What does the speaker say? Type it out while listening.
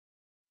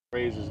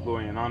Praises,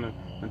 glory, and honor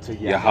unto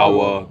Yahweh,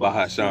 Yahweh,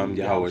 Bahasham,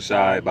 Yahweh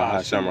Shai,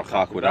 Bahasham,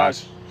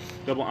 Rakakwadash.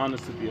 Double honors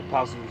to the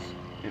apostles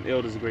and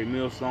elders of Great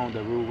Millstone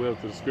that rule well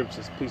through the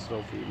scriptures. Peace to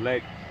those who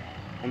elect.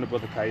 I'm the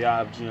brother Kaya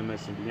of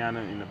GMS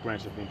Indiana in the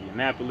branch of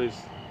Indianapolis.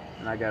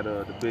 And I got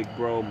the big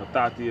bro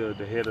Mathathia,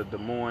 the head of Des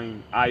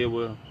Moines,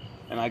 Iowa.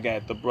 And I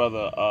got the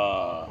brother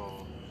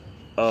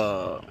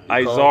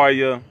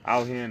Isaiah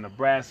out here in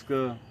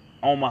Nebraska,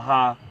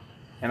 Omaha.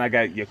 And I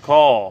got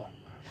Yakal.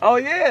 Oh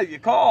yeah,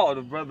 Yakal,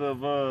 the brother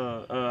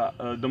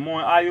of Des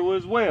Moines, Iowa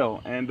as well.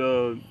 And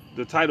the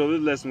title of this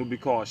lesson will be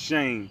called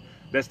Shame.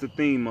 That's the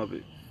theme of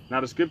it.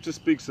 Now the scripture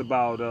speaks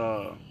about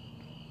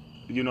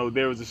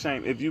there is a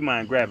shame. If you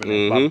mind grabbing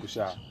that, Baba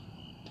Kushai.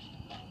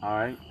 All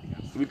right,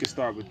 we can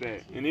start with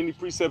that. And any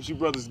precepts you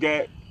brothers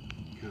got,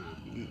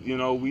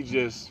 we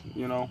just,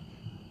 I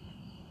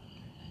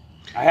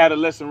had a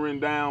lesson written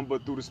down,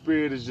 but through the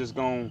spirit, it's just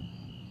going,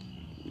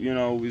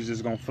 it's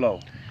just going to flow.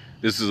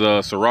 This is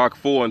Sirach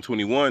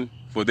 4:21.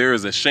 For there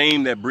is a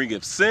shame that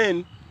bringeth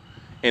sin,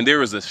 and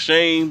there is a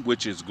shame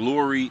which is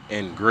glory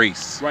and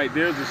grace. Right,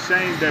 there's a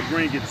shame that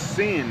bringeth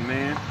sin,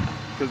 man.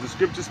 Because the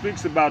scripture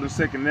speaks about in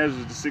 2nd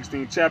Ezra, the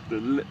 16th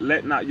chapter,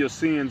 let not your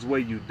sins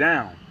weigh you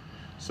down.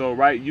 So,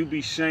 right, you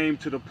be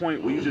shamed to the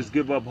point where you just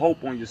give up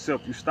hope on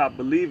yourself. You stop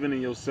believing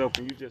in yourself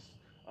and you just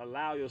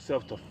allow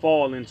yourself to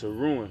fall into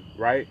ruin,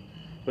 right?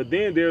 But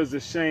then there's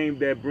a shame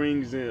that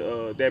brings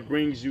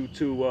you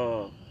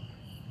to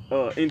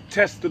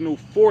intestinal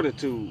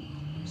fortitude,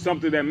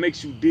 something that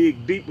makes you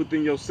dig deep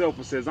within yourself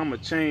and says, I'm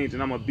gonna change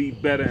and I'm gonna be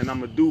better and I'm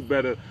gonna do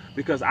better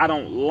because I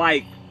don't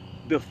like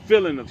the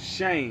feeling of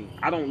shame.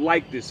 I don't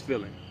like this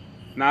feeling.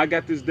 Now I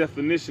got this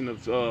definition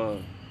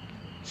of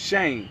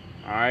shame,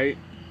 all right?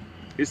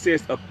 It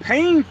says a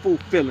painful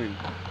feeling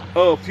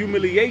of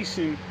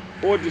humiliation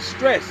or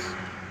distress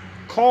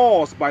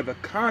caused by the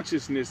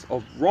consciousness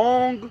of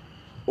wrong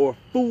or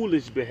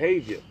foolish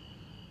behavior.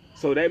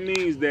 So that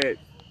means that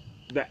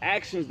the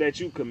actions that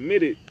you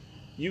committed,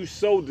 you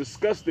so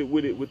disgusted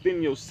with it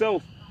within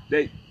yourself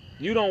that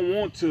you don't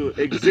want to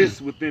exist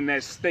within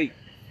that state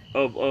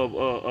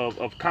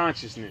of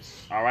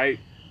consciousness. All right,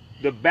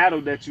 the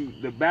battle that you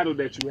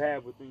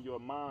have within your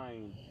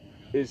mind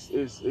it's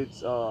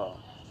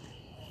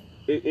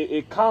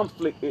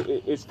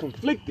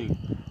conflicting.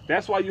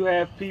 That's why you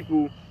have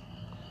people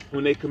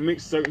when they commit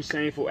certain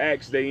shameful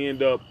acts, they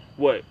end up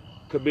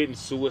committing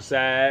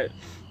suicide.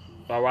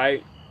 All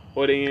right.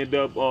 Or they end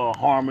up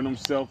harming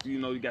themselves.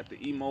 You got the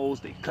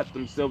emos, they cut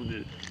themselves.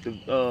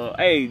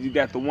 Hey, you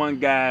got the one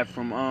guy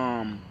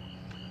from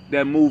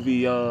that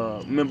movie,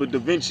 remember Da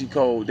Vinci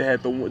Code? They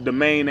had the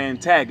main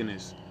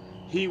antagonist.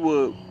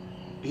 When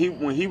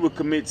he would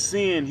commit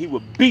sin, he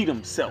would beat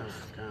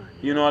himself.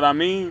 You know what I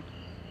mean?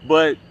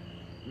 But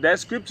that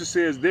scripture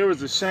says there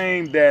is a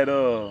shame that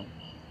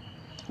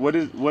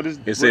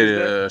it said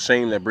a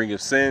shame that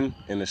bringeth sin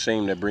and a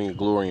shame that bringeth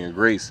glory and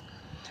grace.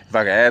 If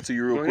I can add to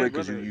you real quick,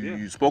 because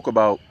you spoke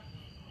about,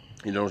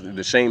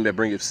 the shame that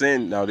bringeth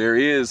sin. Now there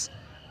is,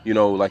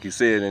 like you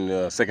said in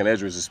 2nd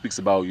Ezra, it speaks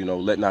about,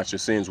 let not your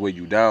sins weigh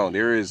you down.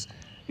 There is,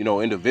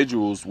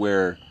 individuals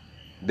where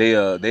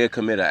they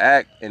commit an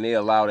act and they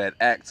allow that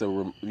act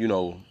to,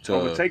 to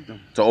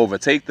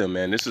overtake them.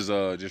 Man, this is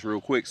just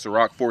real quick.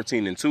 Sirach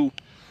 14:2.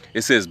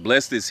 It says,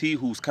 blessed is he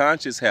whose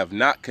conscience have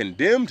not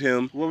condemned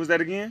him. What was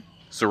that again?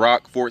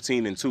 Sirach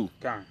 14:2.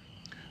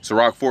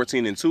 Sirach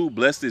 14:2,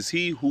 blessed is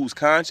he whose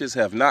conscience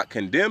have not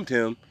condemned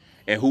him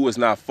and who is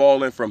not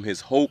fallen from his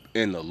hope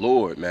in the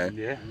Lord, man.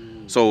 Yeah.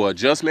 So a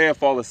just man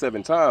falleth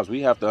 7 times. We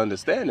have to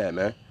understand that,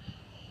 man.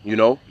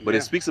 But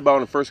it speaks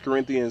about in 1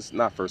 Corinthians,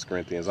 not 1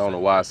 Corinthians, I don't know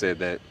why I said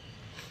that.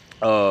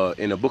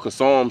 In the book of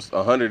Psalms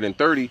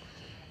 130,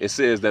 it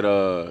says that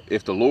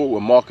if the Lord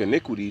will mark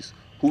iniquities,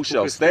 who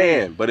shall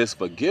stand? But it's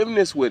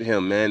forgiveness with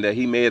him, man, that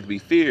he mayeth be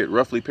feared.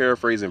 Roughly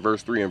paraphrasing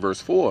verse 3 and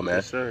verse 4, man.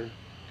 Yes, sir.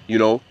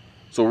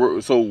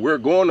 So we're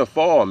going to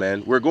fall,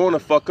 man. We're going to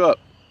fuck up,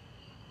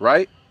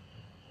 right?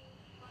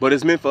 But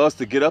it's meant for us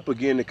to get up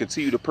again and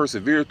continue to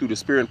persevere through the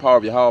spirit and power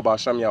of Yahweh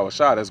Ba'Sham Yahweh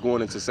Shah. That's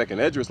going into 2nd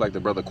Esdras, like the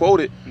brother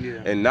quoted,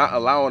 and not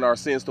allowing our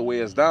sins to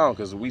weigh us down,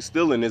 because we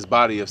still in this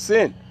body of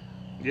sin.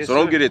 Yes, so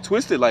don't get it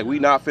twisted, like we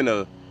not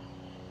finna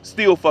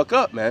still fuck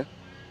up, man.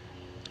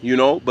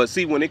 But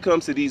see, when it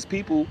comes to these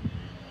people,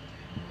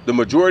 the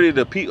majority of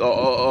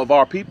of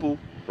our people,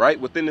 right,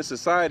 within the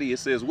society, it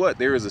says what?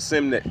 There is a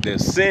sin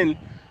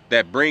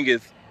that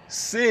bringeth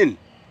sin.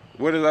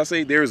 What did I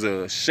say? There's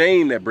a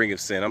shame that bringeth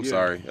sin. I'm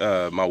sorry.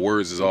 My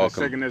words is all,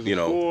 Sirach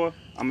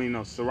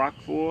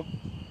 4.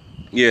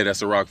 Yeah, that's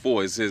Sirach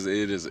 4. It says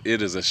it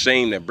is a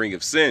shame that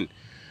bringeth sin.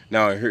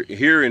 Now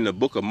here in the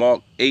book of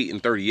Mark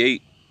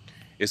 8:38,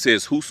 it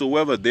says,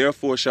 whosoever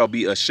therefore shall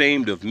be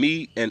ashamed of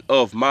me and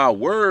of my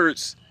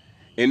words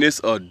in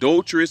this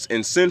adulterous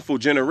and sinful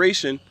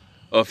generation,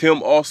 of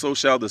him also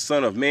shall the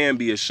Son of Man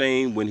be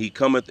ashamed when he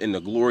cometh in the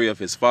glory of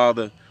his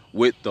Father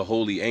with the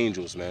holy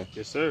angels, man.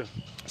 Yes, sir.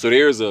 So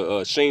there's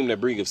a shame that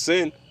bringeth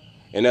sin,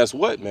 and that's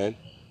what, man?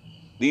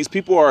 These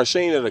people are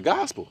ashamed of the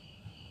gospel.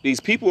 These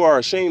people are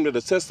ashamed of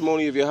the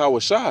testimony of Yahweh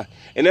Shai.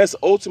 And that's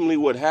ultimately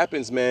what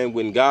happens, man,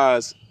 when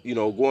guys, you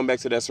know, going back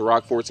to that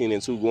Sirach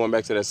 14:2, going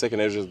back to that second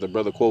Ezra the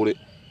brother quoted,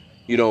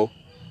 you know,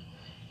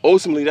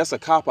 ultimately that's a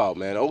cop-out,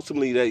 man.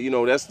 Ultimately that, you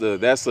know,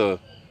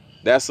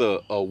 that's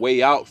a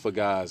way out for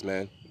guys,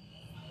 man.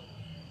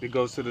 It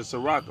goes to the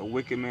Sirach, a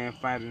wicked man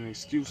finding an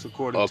excuse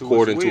according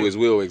to his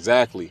will,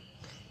 exactly.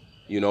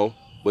 You know,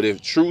 but if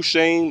true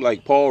shame,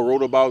 like Paul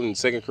wrote about in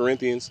 2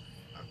 Corinthians,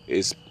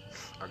 is...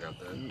 I got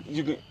that.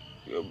 You can...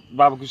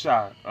 Baba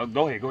Kushai.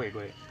 Go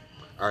ahead.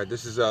 All right,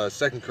 this is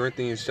 2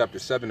 Corinthians chapter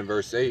 7 and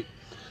verse 8. It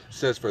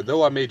says, "For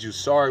though I made you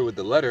sorry with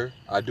the letter,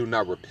 I do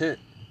not repent."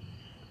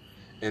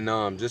 And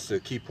just a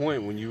key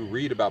point, when you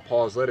read about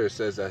Paul's letter, it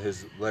says that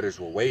his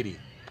letters were weighty.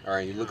 All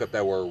right, you look up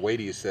that word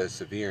weighty, it says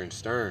severe and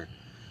stern.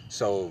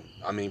 So,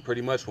 I mean,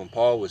 pretty much when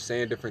Paul was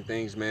saying different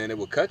things, man, it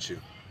would cut you.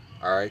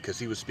 All right, because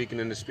he was speaking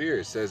in the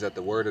spirit. It says that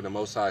the word of the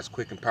Most High is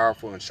quick and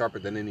powerful and sharper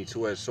than any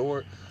two-edged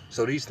sword.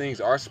 So these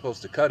things are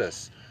supposed to cut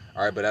us.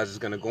 All right, but as it's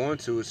going to go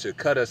into, it's to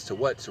cut us to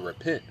what? To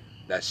repent.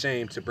 That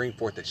shame to bring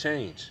forth a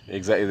change.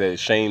 Exactly, that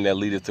shame that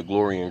leadeth to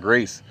glory and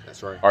grace.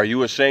 That's right. Are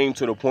you ashamed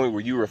to the point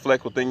where you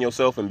reflect within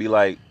yourself and be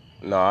like,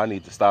 no, I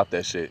need to stop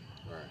that shit.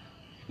 Right.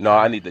 No,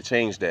 I need to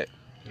change that.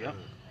 Yeah.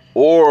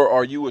 Or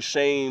are you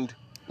ashamed,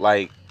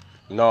 like,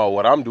 no,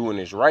 what I'm doing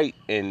is right,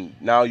 and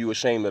now you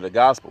ashamed of the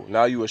gospel.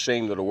 Now you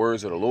ashamed of the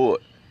words of the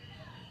Lord.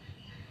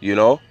 You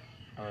know?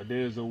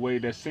 There's a way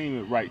that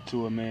seemeth right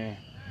to a man,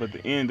 but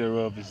the end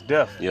thereof is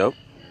death. Yep.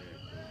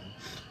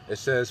 It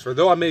says, "For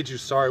though I made you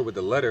sorry with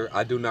the letter,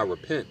 I do not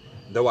repent.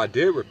 Though I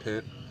did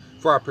repent,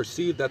 for I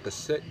perceive that the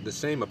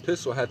same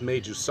epistle hath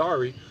made you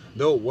sorry,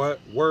 though it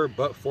were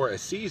but for a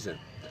season.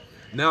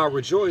 Now I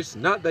rejoice,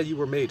 not that you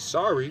were made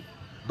sorry,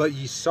 but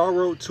ye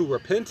sorrowed to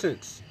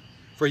repentance.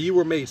 For ye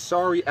were made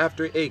sorry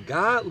after a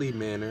godly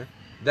manner,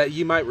 that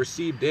ye might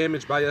receive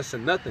damage by us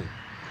in nothing.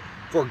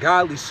 For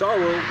godly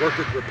sorrow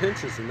worketh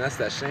repentance," and that's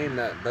that shame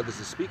that brothers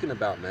is speaking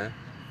about, man.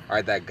 All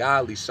right, that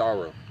godly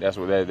sorrow. That's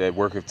what that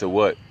worketh to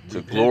what? To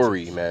Repentance.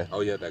 glory, man. Oh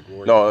yeah, that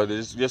glory. No,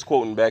 just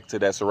quoting back to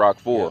that Sirach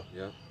 4.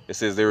 Yeah. It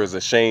says there is a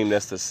shame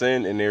that's to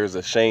sin, and there is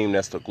a shame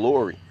that's to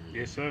glory.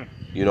 Yes, sir.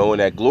 You know, and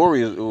that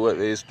glory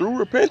is through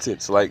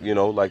repentance, like, you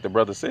know, like the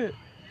brother said.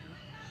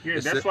 Yeah,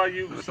 that's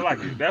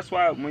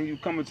why when you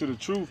come into the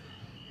truth,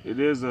 it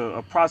is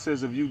a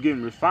process of you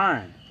getting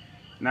refined.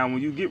 Now,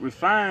 when you get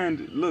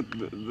refined, look,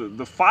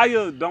 the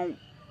fire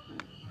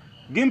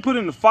getting put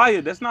in the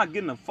fire, that's not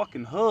getting a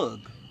fucking hug.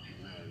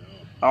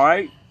 All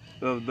right?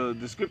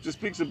 The scripture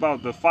speaks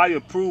about the fire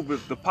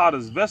proveth the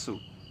potter's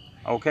vessel.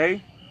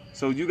 Okay?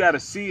 So you got to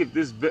see if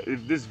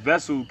this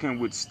vessel can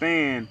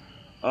withstand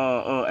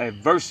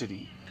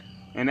adversity.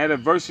 And that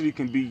adversity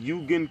can be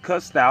you getting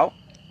cussed out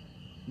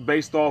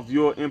based off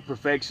your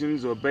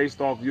imperfections, or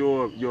based off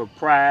your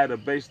pride, or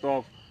based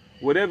off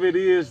whatever it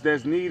is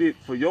that's needed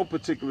for your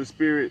particular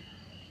spirit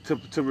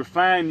to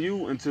refine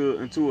you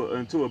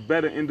into a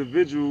better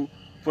individual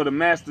for the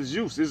master's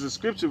use. There's a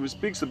scripture that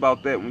speaks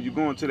about that. When you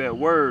go into that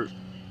word,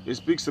 it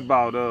speaks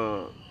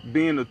about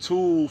being a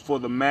tool for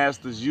the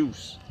master's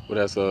use. Well,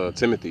 that's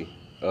Timothy,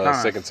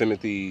 2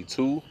 Timothy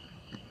 2.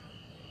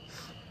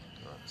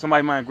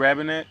 Somebody mind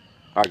grabbing that?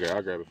 I'll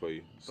grab it for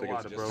you.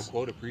 Just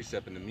quote a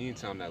precept in the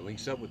meantime that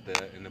links up with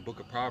that. In the book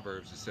of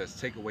Proverbs, it says,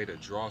 "Take away the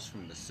dross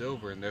from the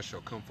silver, and there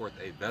shall come forth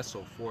a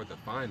vessel for the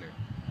finer."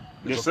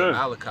 The book of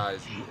Malachi,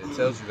 it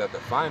tells you that the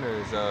finer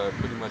is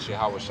pretty much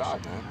Yahweh Shai,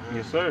 man.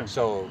 Yes, sir.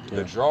 So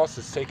the dross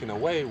is taken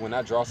away. When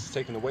that dross is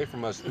taken away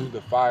from us through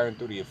the fire and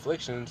through the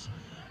afflictions,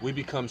 we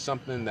become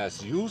something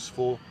that's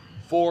useful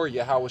for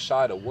Yahweh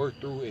Shai to work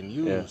through and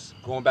use.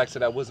 Yeah. Going back to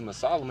that wisdom of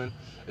Solomon,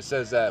 it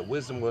says that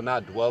wisdom will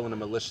not dwell in a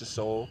malicious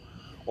soul,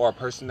 or a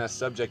person that's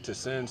subject to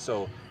sin.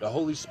 So the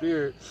Holy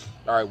Spirit,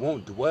 all right,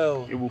 won't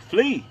dwell. It will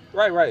flee.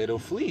 Right. It'll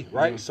flee,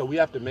 right? Mm-hmm. So we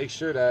have to make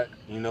sure that,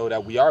 you know,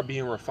 that we are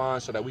being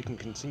refined so that we can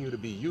continue to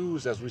be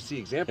used. As we see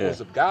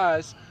examples of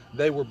guys,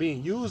 they were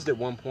being used at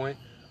one point,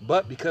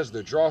 but because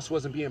the dross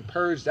wasn't being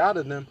purged out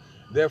of them,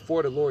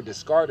 therefore the Lord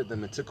discarded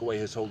them and took away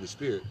his Holy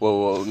Spirit.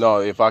 Well, no,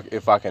 if I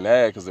can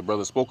add, because the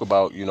brother spoke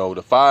about, you know,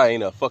 the fire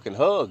ain't a fucking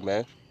hug,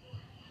 man.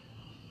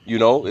 You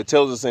know, it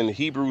tells us in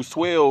Hebrews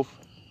 12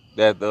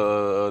 that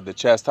the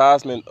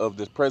chastisement of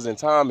this present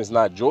time is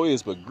not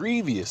joyous but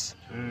grievous,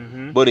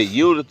 but it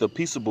yieldeth the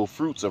peaceable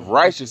fruits of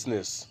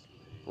righteousness.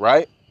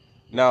 Right?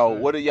 Now,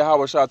 what did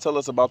Yahweh Shah tell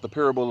us about the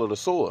parable of the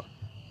sower?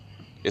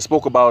 It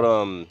spoke about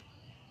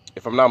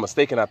if I'm not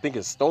mistaken, I think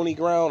it's stony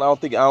ground. I don't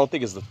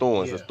think it's the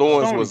thorns. Yeah. The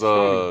thorns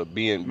was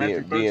being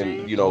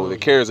you know, the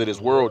cares of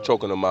this world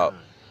choking them out.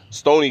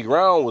 Stony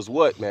ground was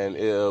what, man?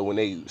 When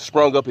they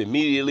sprung up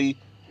immediately,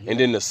 and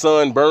then the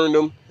sun burned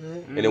them.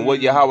 And then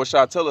what Yahweh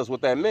Shah tell us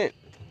what that meant?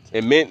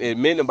 It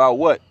meant about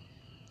what?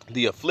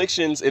 The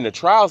afflictions and the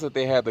trials that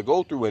they had to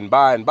go through, and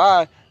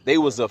by they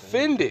was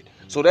offended.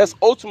 So that's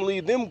ultimately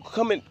them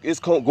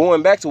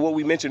going back to what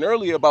we mentioned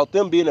earlier about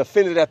them being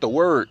offended at the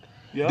word.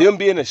 Yep. Them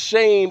being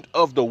ashamed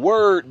of the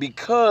word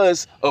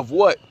because of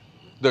what?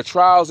 the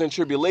trials and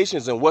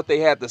tribulations and what they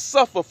had to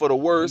suffer for the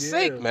word's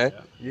sake, man.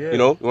 Yeah. You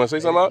know, you want to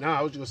say something about? No,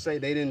 I was just gonna say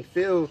they didn't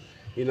feel,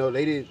 you know,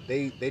 they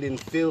didn't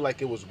feel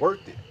like it was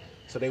worth it.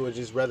 So they would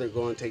just rather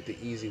go and take the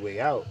easy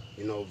way out,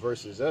 you know,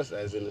 versus us,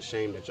 as in the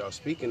shame that y'all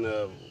speaking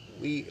of.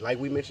 We, like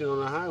we mentioned on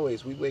the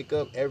highways, we wake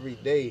up every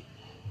day,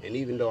 and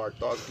even though our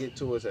thoughts get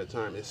to us at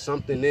times, it's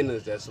something in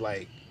us that's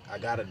like, I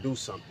gotta do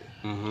something.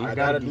 I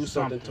gotta do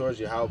something towards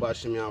you. How about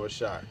Shem Yahweh?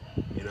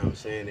 You know what I'm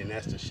saying? And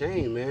that's the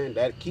shame, man.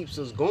 That keeps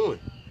us going,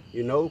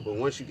 you know. But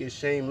once you get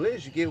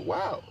shameless, you get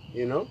wild,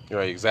 you know.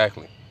 Right,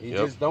 exactly. You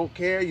just don't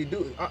care. You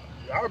do.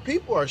 Our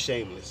people are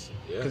shameless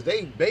because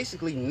they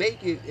basically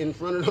naked in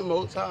front of the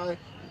Most High,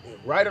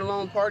 right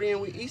along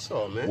partying with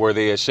Esau, man. Were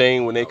they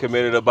ashamed when they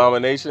committed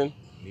abomination?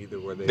 Neither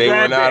were they. They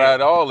were not at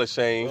all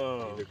ashamed.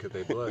 Neither could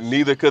they blush.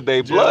 Neither could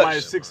they Jeremiah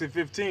blush.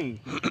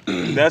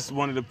 6:15. That's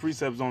one of the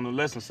precepts on the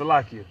lesson.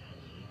 Salakia.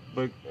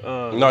 But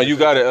No, you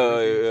got it.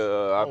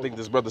 I think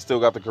this brother still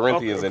got the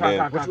Corinthians, and then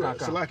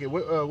Salaki,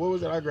 what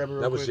was it? I grabbed it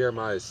real That was quick.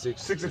 Jeremiah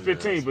 6.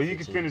 6:15. But he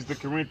can finish the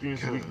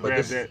Corinthians. So we can grab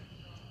this- that.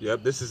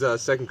 Yep, this is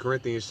 2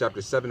 Corinthians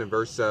chapter 7 and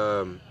verse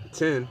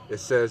 10. It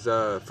says,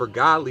 for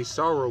godly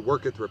sorrow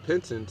worketh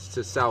repentance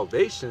to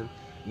salvation,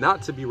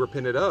 not to be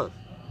repented of.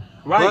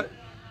 Right. But-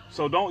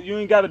 So you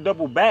ain't got to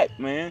double back,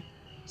 man.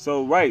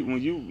 So right,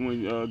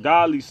 when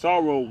godly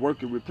sorrow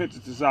worketh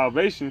repentance to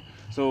salvation.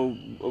 So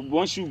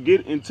once you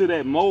get into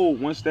that mode,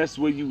 once that's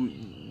where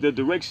the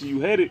direction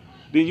you headed,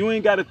 then you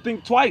ain't got to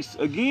think twice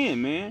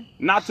again, man.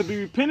 Not to be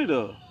repented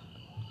of.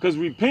 Because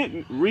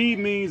read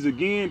means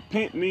again,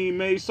 pent means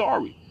made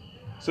sorry.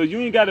 So you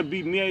ain't got to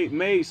be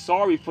made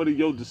sorry for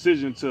your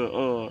decision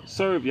to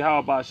serve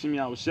Yahweh Shem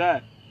Yahweh.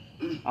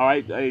 All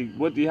right, hey,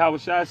 what did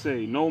Yahweh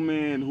say? No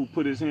man who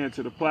put his hand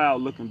to the plow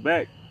looking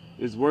back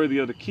is worthy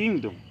of the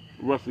kingdom,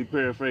 roughly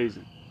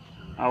paraphrasing.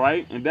 All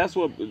right, and that's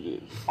what,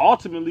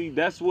 ultimately,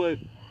 that's what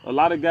a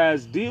lot of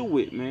guys deal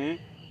with, man,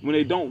 when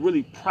they don't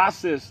really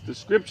process the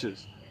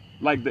scriptures.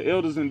 Like the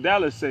elders in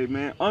Dallas say,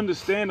 man,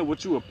 understanding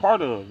what you a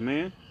part of,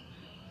 man.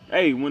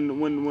 Hey, when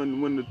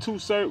the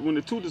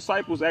two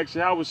disciples asked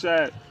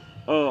Yahweh,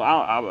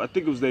 I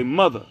think it was their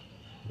mother.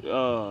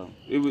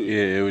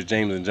 it was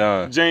James and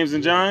John. James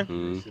and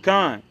John?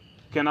 Khan,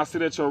 can I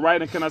sit at your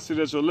right and can I sit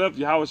at your left?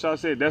 Yahweh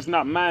said, that's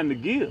not mine to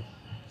give.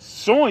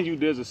 Showing you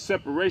there's a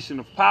separation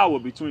of power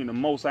between the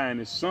Most High and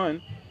His Son,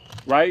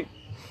 right?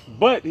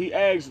 But he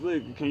asked,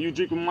 look, can you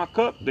drink from my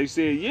cup? They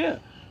said, yeah.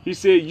 He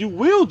said, you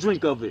will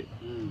drink of it.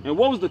 And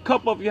what was the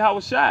cup of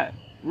Yahweh?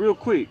 Real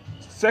quick,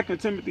 2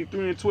 Timothy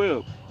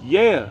 3:12.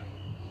 Yeah,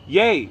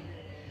 yea,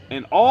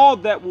 and all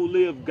that will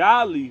live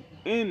godly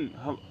in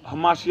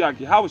Hamashiach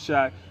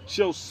Yahweh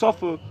shall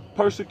suffer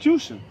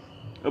persecution.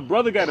 A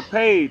brother got a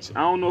page.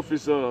 I don't know if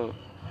it's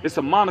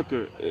a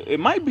moniker. It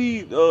might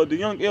be the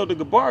young elder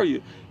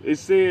Gabaria. It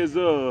says,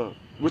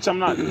 which I'm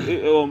not,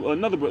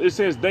 another brother. It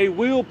says they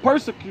will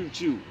persecute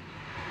you.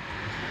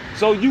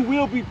 So you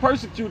will be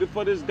persecuted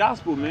for this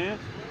gospel, man.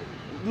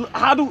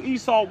 How do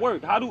Esau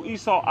work? How do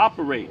Esau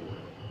operate?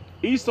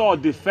 Esau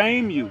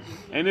defame you,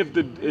 and if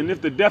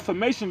the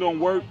defamation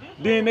don't work,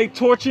 then they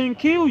torture and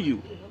kill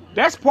you.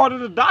 That's part of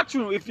the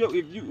doctrine.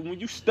 When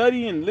you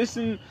study and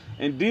listen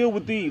and deal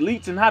with the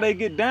elites and how they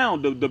get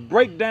down, the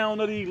breakdown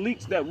of the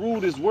elites that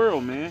rule this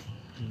world, man.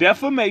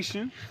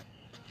 Defamation,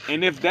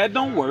 and if that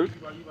don't work,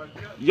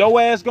 your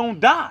ass gonna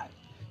die.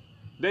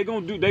 They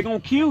gonna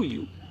kill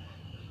you.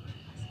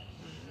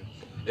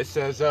 It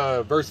says,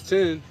 verse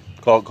 10,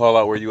 Call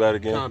out where you at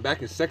again.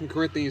 back in 2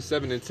 Corinthians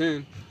 7 and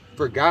 10,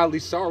 for godly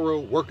sorrow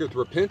worketh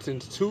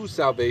repentance to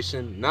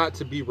salvation, not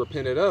to be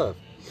repented of.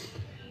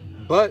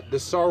 But the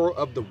sorrow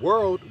of the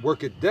world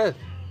worketh death.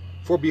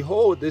 For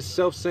behold, this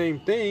selfsame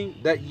thing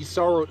that ye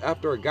sorrowed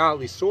after a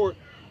godly sort,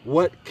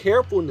 what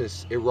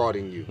carefulness it wrought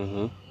in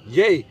you.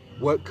 Yea,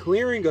 what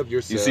clearing of You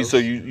yourselves. see, so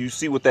you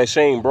see what that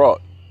shame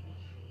brought.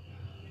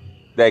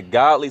 That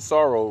godly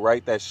sorrow,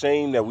 right? That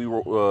shame that we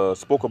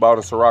spoke about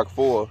in Sirach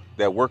 4,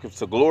 that worketh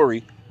to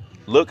glory.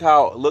 Look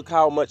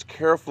how much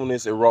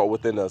carefulness it wrought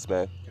within us,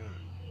 man.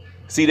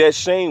 See, that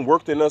shame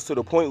worked in us to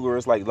the point where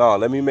it's like, nah,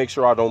 let me make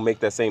sure I don't make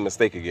that same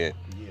mistake again.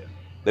 Yeah.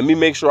 Let me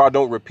make sure I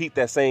don't repeat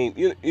that same,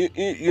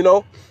 you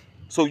know,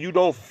 so you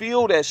don't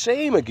feel that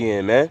shame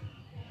again, man.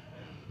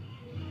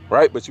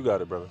 Right? But you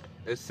got it, brother.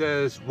 It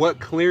says, what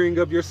clearing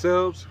of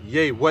yourselves?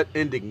 Yea, what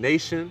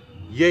indignation?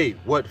 Yea,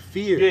 what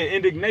fear? Yeah,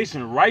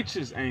 indignation,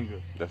 righteous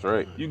anger. That's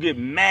right. You get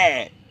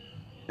mad,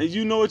 and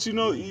you know what you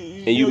know.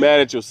 And you mad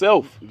at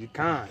yourself, You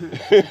kind.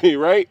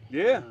 right?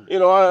 Yeah. You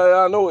know,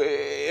 I know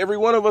every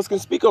one of us can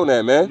speak on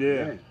that, man.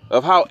 Yeah.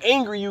 Of how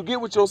angry you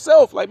get with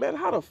yourself. Like, man,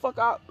 how the fuck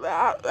how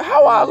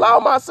I allow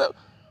myself,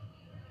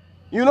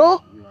 you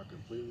know? You are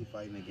completely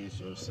fighting against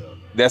yourself.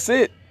 That's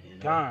it. You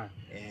know? Kind.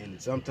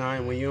 And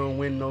sometimes when you don't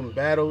win them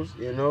battles,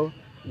 you know,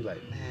 you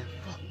like, man,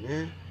 fuck,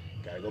 man.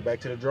 Gotta go back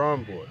to the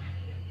drawing board,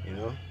 you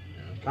know?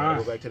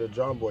 Gotta go back to the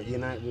drawing board. You're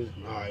not just,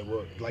 all right,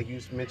 well, like you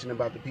mentioned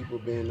about the people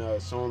being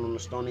sown on the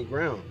stony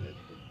ground.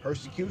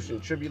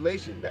 Persecution,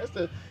 tribulation.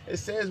 It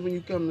says when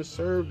you come to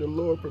serve the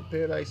Lord,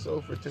 prepare thy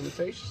soul for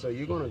temptation. So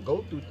you're going to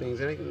go through things.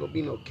 It ain't going to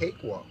be no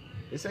cakewalk.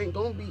 This ain't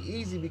gonna be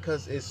easy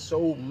because it's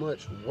so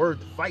much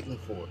worth fighting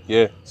for.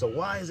 Yeah. So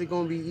why is it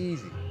gonna be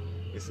easy?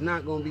 It's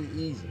not gonna be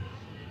easy.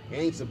 It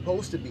ain't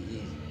supposed to be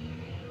easy.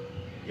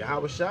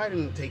 Yahweh Shai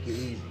didn't take it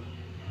easy.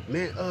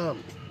 Man,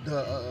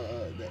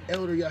 the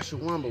elder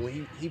Yashawamba,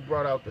 when he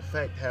brought out the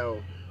fact how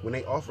when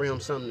they offer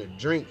him something to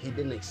drink, he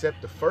didn't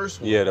accept the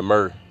first one. Yeah, the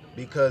myrrh.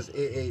 Because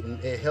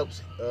it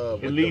helps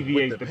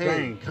alleviate the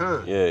pain.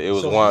 Yeah, it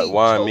was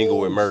wine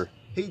mingled with myrrh.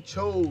 He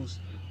chose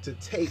to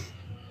take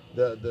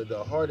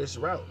the hardest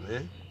route,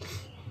 man.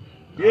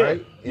 Yeah,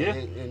 right? yeah.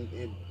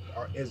 And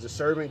is the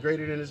servant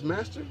greater than his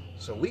master?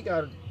 So we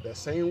got that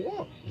same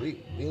walk. We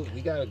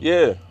got.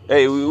 Yeah.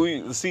 Hey,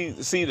 we see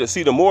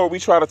the more we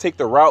try to take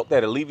the route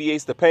that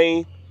alleviates the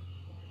pain,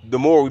 the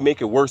more we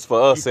make it worse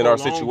for us in our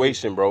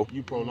situation, bro.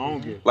 You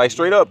prolong it. Like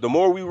straight up, the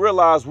more we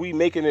realize we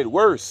making it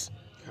worse.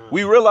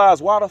 We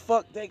realize why the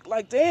fuck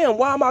damn,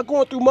 why am I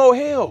going through more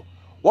hell?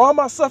 Why am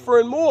I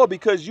suffering more?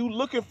 Because you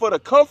looking for the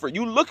comfort.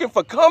 You looking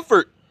for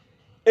comfort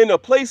in a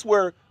place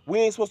where we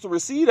ain't supposed to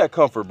receive that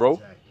comfort, bro.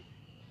 Exactly.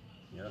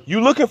 Yep.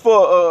 You looking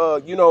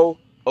for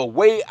a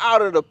way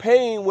out of the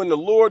pain when the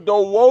Lord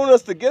don't want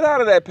us to get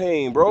out of that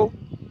pain, bro.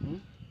 Mm-hmm.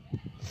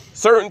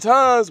 Certain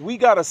times we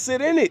gotta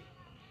sit in it.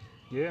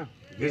 Yeah.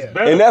 Yeah. It's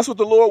better. And that's what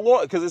the Lord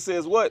wants, because it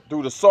says what?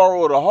 Through the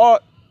sorrow of the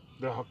heart.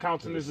 The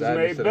countenance is Sadness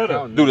made of the better.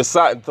 countenance, Through the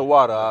sight, the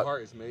water. the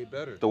heart is made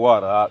better. The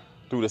water.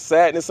 Through the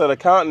sadness of the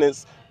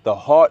countenance, the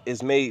heart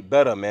is made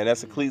better, man.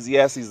 That's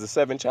Ecclesiastes, the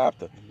 7th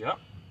chapter. Yep.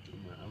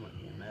 I'm gonna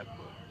get in that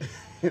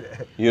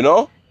book. You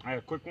know? I have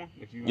a quick one.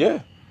 If you Yeah.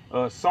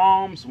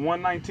 Psalms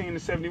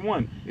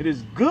 119-71. It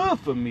is good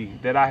for me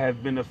that I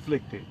have been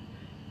afflicted,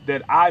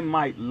 that I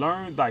might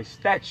learn thy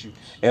statutes.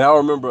 And I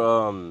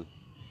remember,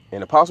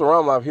 and Apostle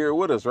Ramlov here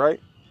with us, right?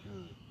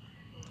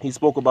 He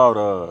spoke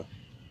about,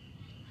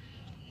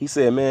 he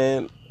said,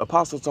 man,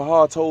 Apostle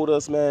Tahar told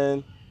us,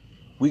 man,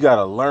 we got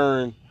to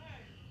learn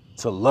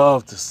to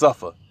love to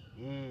suffer.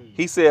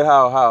 He said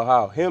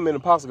how him and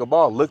Apostle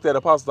Gabal looked at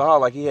Apostle Tahar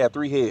like he had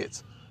 3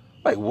 heads.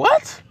 Like,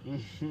 what?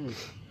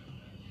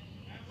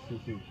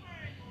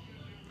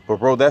 But,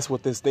 bro, that's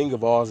what this thing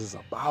of ours is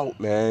about,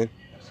 man.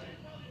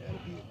 That'll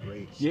be a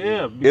great.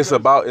 Yeah. It's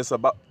about,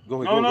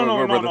 go ahead,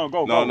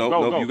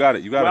 Go. You got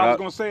it. Well, I was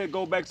going to say,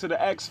 go back to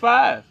the Acts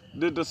 5.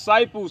 The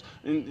disciples,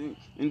 and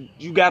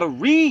you got to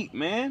read,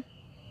 man.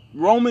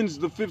 Romans,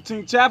 the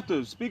 15th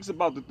chapter, speaks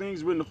about the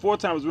things written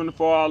aforetime was written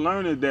for our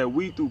learning, that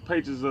we through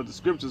pages of the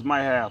scriptures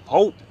might have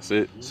hope. That's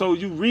it. So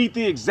you read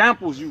the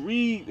examples. You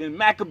read in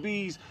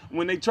Maccabees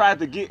when they tried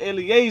to get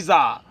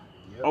Eleazar,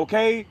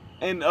 okay?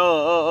 And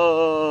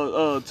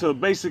to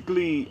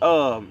basically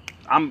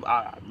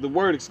the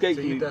word escaped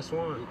me. To eat that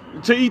swine.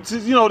 To eat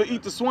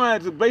the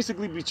swine, to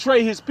basically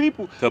betray his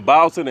people. To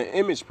bow to the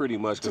image, pretty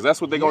much, because that's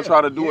what they're going to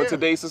try to do in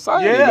today's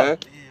society, man. Yeah,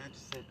 I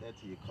just sent that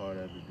to your car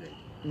the other day.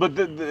 But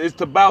it's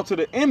to bow to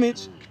the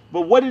image.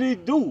 But what did he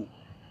do?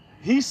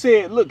 He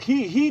said, look,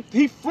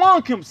 he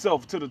flung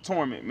himself to the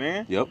torment,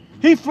 man. Yep.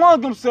 He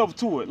flung himself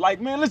to it. Like,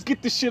 man, let's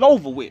get this shit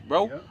over with,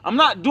 bro. Yep. I'm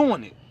not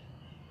doing it.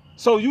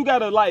 So you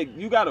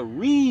gotta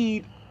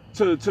read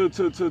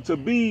to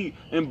be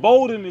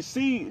emboldened and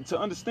see, to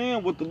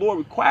understand what the Lord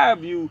requires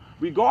of you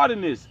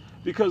regarding this.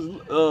 Because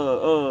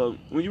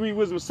when you read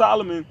Wisdom of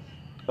Solomon,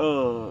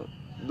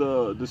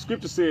 the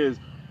scripture says,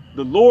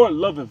 the Lord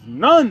loveth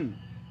none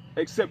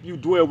except you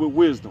dwell with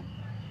wisdom.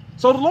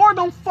 So the Lord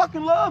don't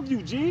fucking love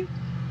you, G.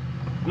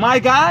 My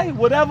guy,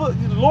 whatever.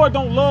 The Lord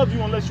don't love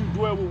you unless you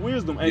dwell with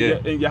wisdom.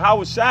 And, and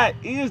Yahweh Shai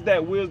is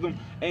that wisdom.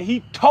 And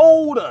he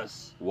told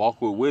us. Walk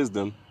with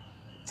wisdom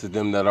to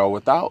them that are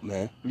without,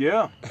 man.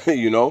 Yeah.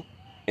 You know?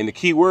 And the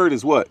key word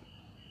is what?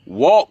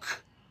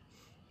 Walk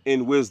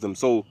in wisdom.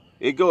 So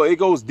it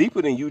goes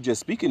deeper than you just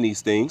speaking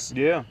these things.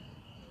 Yeah.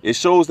 It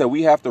shows that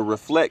we have to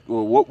reflect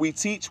what we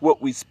teach,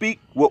 what we speak,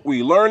 what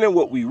we learning,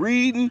 what we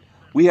reading.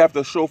 We have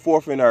to show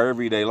forth in our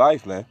everyday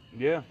life, man.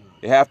 Yeah.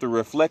 It have to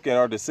reflect in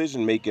our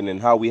decision making and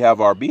how we have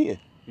our being.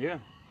 Yeah.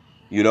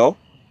 You know?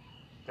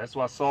 That's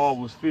why Saul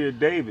was feared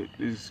David.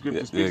 The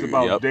scripture speaks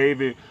about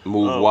David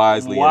move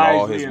wisely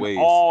in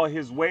all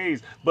his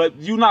ways. But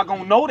you're not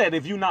gonna know that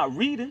if you're not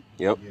reading.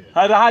 Yep.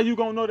 Yeah. How you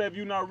gonna know that if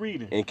you're not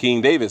reading? And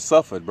King David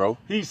suffered, bro.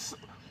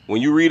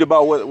 When you read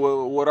about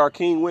what our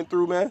king went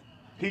through, man.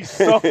 He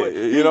suffered.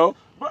 You know?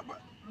 But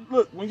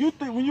look, when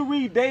you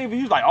read David,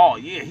 he's like, oh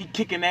yeah, he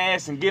kicking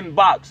ass and getting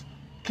boxed.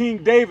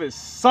 King David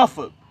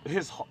suffered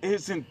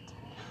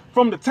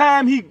from the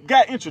time he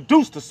got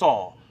introduced to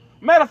Saul.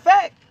 Matter of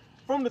fact,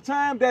 from the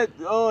time that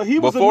he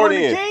was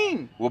anointed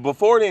king. Well,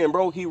 before then,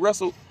 bro, he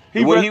wrestled.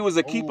 When he was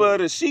a keeper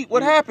of the sheep,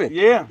 what happened?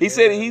 Yeah. He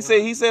said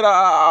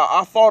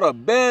I fought a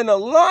bear and a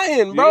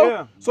lion, bro.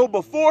 Yeah. So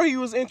before he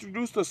was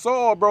introduced to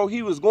Saul, bro,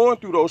 he was going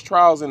through those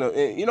trials and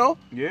you know?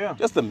 Yeah.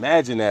 Just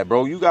imagine that,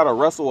 bro. You gotta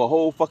wrestle a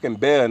whole fucking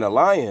bear and a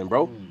lion,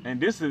 bro.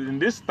 And this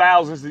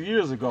thousands of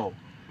years ago.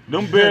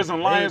 Them bears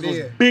and lions was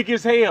big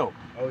as hell.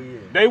 Oh yeah.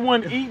 They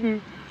weren't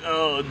eating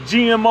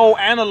GMO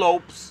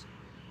antelopes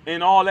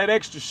and all that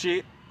extra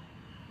shit.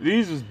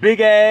 These was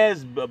big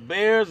ass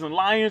bears and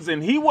lions,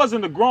 and he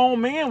wasn't a grown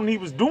man when he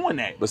was doing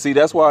that. But see,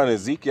 that's why in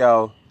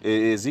Ezekiel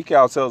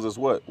Ezekiel tells us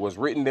what was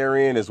written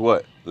therein is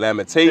what?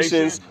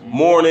 Lamentations,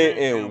 mourning,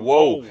 and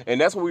woe. And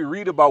that's what we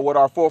read about what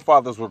our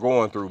forefathers were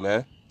going through,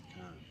 man.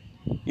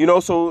 You know,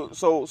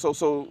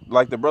 so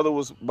like the brother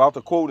was about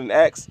to quote in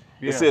Acts,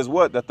 it says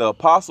what? That the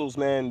apostles,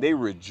 man, they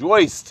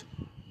rejoiced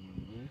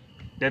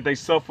that they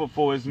suffered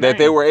for his name. That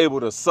they were able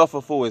to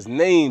suffer for his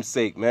name's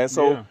sake, man.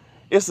 So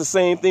it's the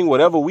same thing,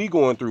 whatever we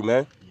going through,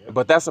 man.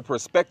 But that's a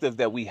perspective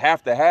that we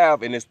have to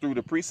have, and it's through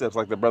the precepts,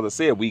 like the brother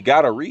said. We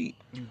gotta read.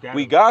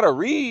 We gotta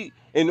read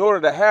in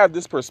order to have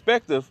this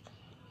perspective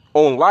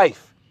on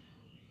life,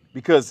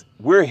 because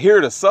we're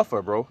here to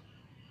suffer, bro.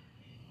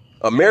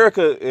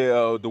 America,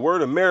 the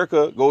word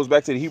America goes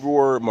back to the Hebrew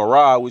word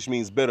marah, which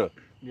means bitter.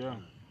 Yeah.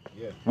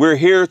 We're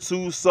here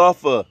to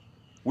suffer.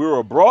 We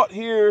were brought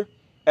here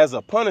as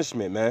a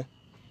punishment, man.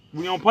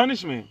 We on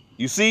punishment.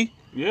 You see?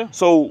 Yeah.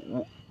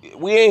 So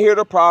we ain't here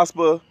to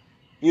prosper.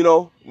 You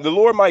know, the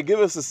Lord might give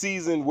us a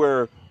season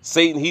where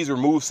he's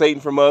removed Satan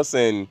from us,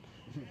 and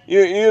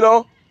you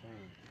know,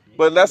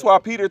 but that's why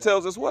Peter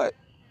tells us what?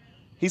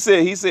 He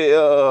said,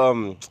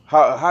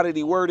 how did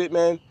he word it,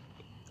 man?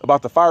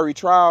 About the fiery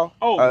trial.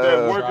 Oh,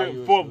 that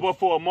working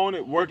for a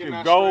moment, working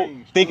gold.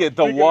 Think it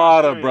the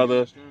water,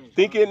 brother.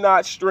 Think it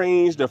not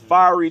strange, the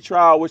fiery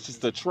trial, which is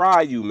to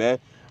try you, man.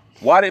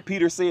 Why did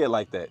Peter say it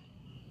like that?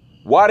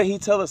 Why did he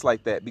tell us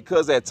like that?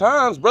 Because at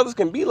times, brothers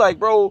can be like,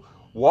 bro,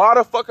 why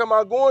the fuck am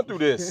I going through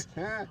this?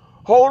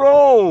 Hold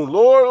on,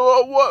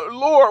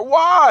 Lord,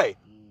 why?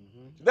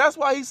 That's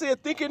why he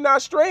said, think it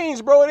not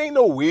strange, bro. It ain't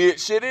no weird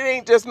shit. It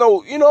ain't just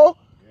no, you know.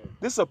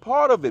 This is a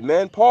part of it,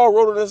 man. Paul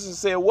wrote on this and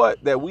said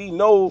what? That we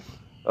know,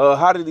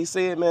 how did he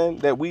say it, man?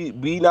 That we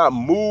be not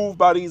moved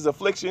by these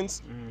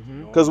afflictions.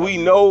 Because we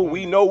know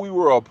we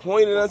were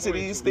appointed unto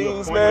these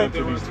things, man.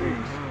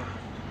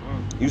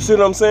 You see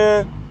what I'm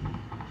saying?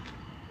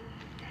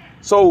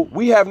 So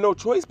we have no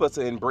choice but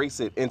to embrace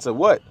it and to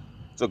what?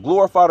 To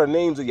glorify the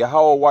names of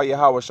Yahweh,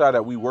 Yahweh Shah,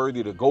 that we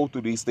worthy to go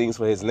through these things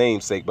for his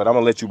name's sake. But I'm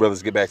going to let you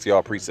brothers get back to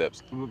y'all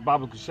precepts.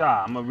 Baba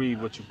Kushah, I'm going to read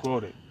what you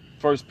quoted.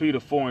 1 Peter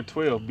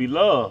 4:12.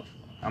 Beloved,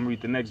 I'm going to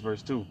read the next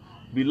verse too.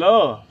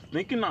 Beloved,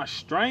 think it not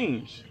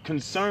strange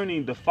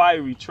concerning the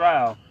fiery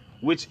trial,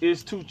 which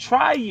is to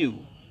try you,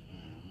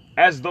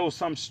 as though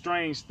some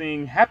strange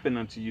thing happened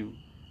unto you.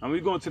 And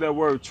we go into that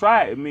word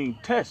try, it means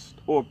test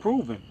or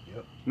proven.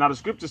 Now the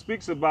scripture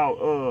speaks about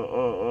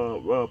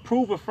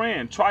prove a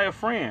friend, try a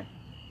friend.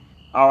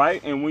 All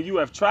right, and when you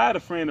have tried a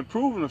friend and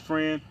proven a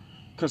friend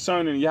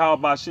concerning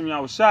Yahweh Ba'Shem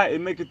Yahweh Shai, it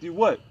maketh you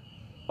what?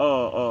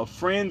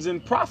 Friends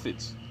and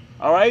prophets.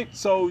 All right,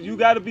 so you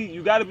gotta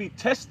be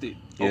tested.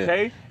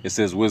 Okay. It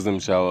says wisdom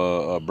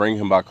shall bring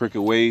him by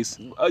crooked ways.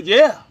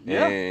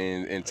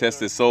 And test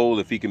his soul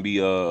if he can be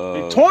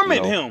and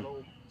torment him.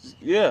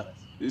 Yeah.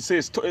 It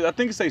says I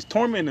think it says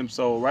torment him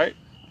soul, right?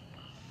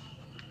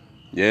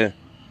 Yeah.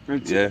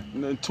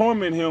 And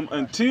torment him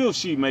until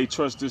she may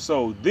trust his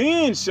soul.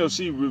 Then shall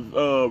she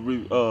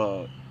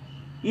reveal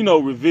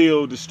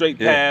the straight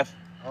path.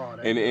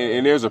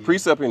 And there's a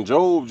precept in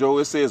Job,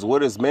 it says,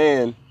 what is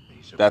man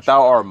that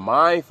thou art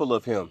mindful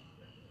of him,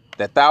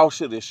 that thou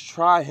shouldest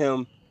try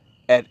him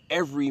at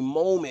every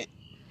moment?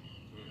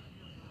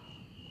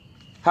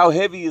 How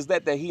heavy is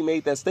that he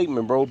made that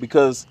statement, bro?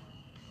 Because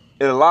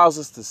it allows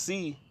us to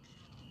see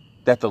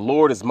that the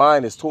Lord is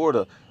mind is toward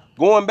us.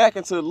 Going back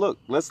into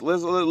let's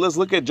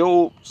look at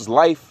Job's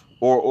life,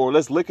 or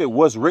let's look at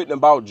what's written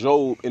about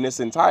Job in its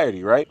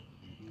entirety, right?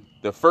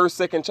 The first,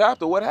 second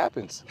chapter, what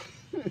happens?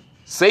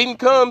 Satan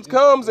comes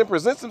and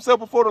presents himself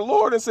before the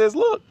Lord and says,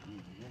 look,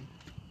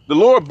 the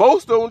Lord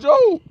boasts on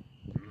Job.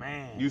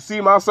 Man. You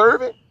see my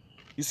servant?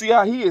 You see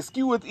how he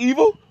escheweth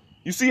evil?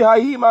 You see how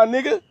he my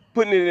nigga?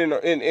 Putting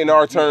it in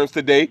our terms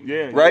today,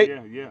 right?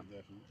 Yeah.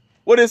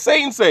 What did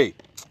Satan say?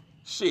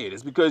 Shit,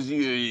 it's because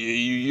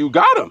you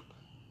got him.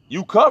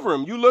 You cover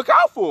him. You look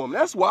out for him.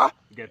 That's why.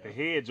 You got the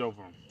hedge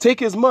over him. Take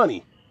his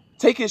money.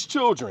 Take his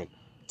children.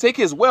 Take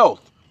his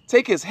wealth.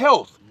 Take his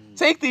health.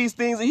 Take these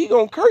things and he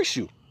gonna curse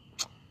you.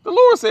 The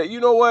Lord said,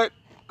 you know what?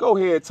 Go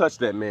ahead and touch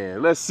that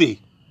man. Let's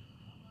see.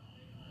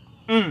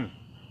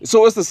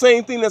 So it's the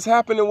same thing that's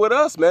happening with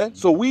us, man.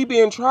 So we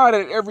being tried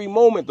at every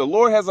moment. The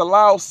Lord has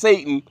allowed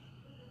Satan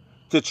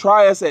to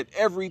try us at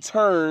every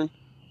turn,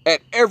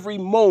 at every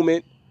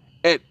moment,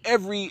 at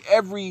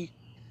every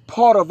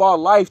part of our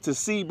life to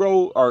see,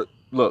 bro.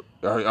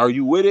 Are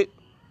you with it?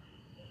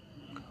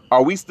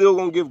 Are we still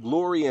gonna give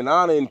glory and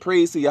honor and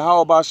praise to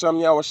Yahweh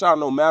Ba'Shem Yahweh Shah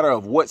no matter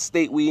of what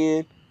state we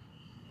in?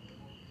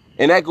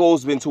 And that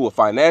goes into a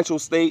financial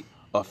state,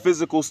 a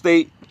physical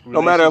state,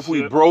 no matter if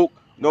we broke,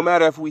 no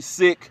matter if we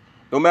sick,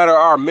 no matter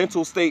our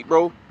mental state,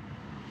 bro.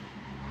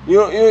 You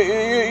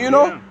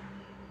know?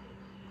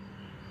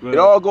 Yeah. It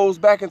all goes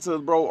back into,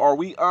 bro, are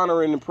we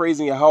honoring and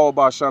praising Yahweh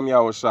Ba'Shem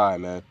Yahweh Shai,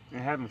 man?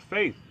 And having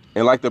faith.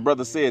 And like the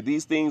brother said,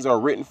 these things are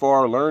written for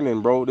our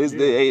learning, bro.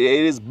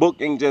 This book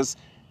ain't just,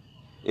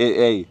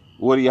 hey,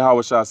 what did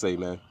Yahweh Shai say,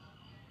 man?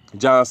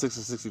 John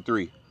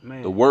 6:63.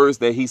 The words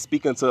that he's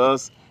speaking to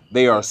us,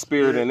 they are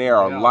spirit and they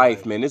are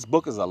life, man. This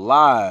book is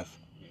alive.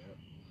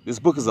 This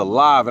book is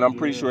alive, and I'm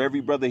pretty sure every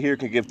brother here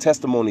can give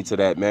testimony to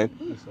that, man.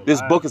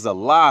 This book is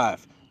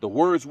alive. The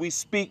words we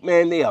speak,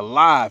 man, they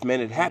alive, man.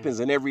 It happens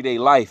in everyday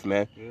life,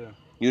 man. Yeah.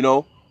 You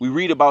know, we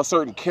read about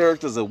certain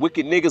characters of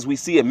wicked niggas. We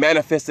see it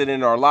manifested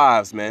in our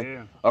lives, man.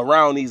 Yeah.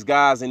 Around these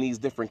guys and these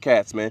different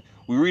cats, man.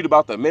 We read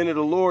about the men of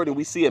the Lord, and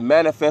we see it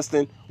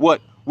manifesting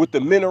what? With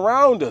the men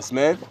around us,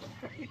 man.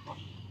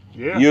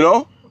 Yeah. You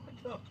know?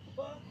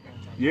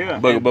 Yeah.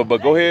 But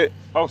go ahead.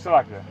 Oh,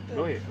 Salakia.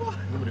 Go ahead.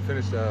 Let me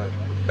finish.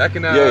 Back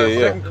in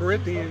 2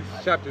 Corinthians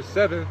chapter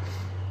 7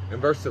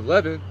 and verse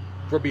 11.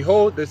 For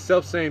behold, this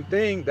selfsame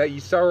thing that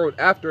ye sorrowed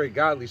after a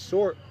godly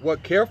sort,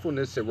 what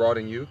carefulness it wrought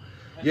in you,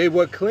 yea,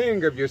 what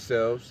clearing of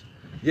yourselves,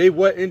 yea,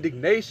 what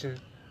indignation,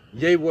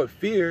 yea, what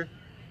fear,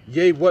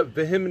 yea, what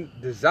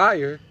vehement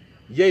desire,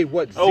 yea,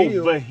 what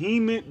zeal. Oh,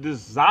 vehement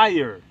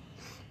desire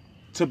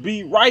to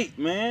be right,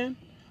 man.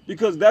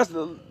 Because that's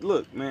the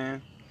look,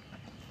 man.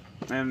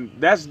 And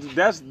that's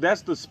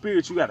the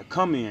spirit you got to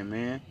come in,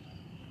 man.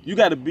 You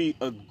got to be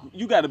an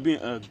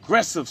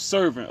aggressive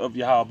servant of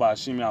Yahweh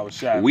Hashem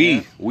Yahushua.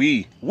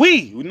 We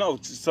No,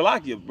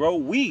 Salakia, bro.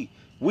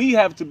 We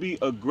have to be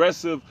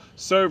aggressive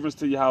servants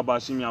to Yahweh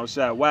Hashem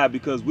Yahushua. Why?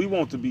 Because we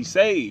want to be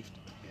saved.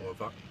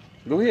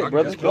 Go ahead,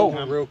 brother.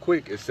 Go real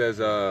quick. It says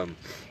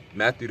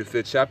Matthew the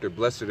 5th chapter,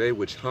 blessed are they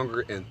which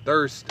hunger and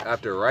thirst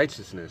after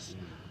righteousness.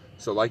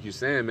 So like you're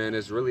saying, man,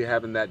 it's really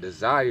having that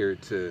desire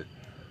of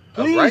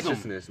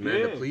righteousness,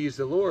 man, to please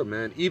the Lord,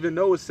 man. Even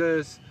though it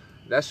says,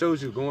 that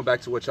shows you, going back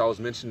to what y'all was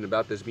mentioning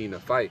about this being a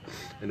fight.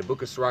 In the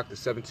book of Sirach, the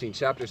 17th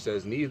chapter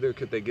says, neither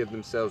could they give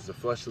themselves the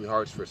fleshly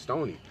hearts for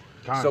stoning.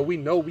 So we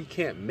know we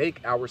can't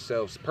make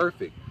ourselves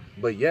perfect,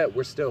 but yet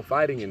we're still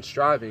fighting and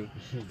striving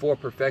for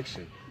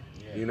perfection.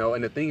 You know,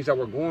 and the things that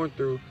we're going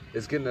through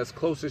is getting us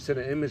closer to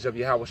the image of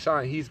Yahweh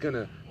Shai, and he's going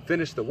to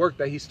finish the work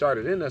that he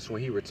started in us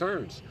when he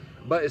returns.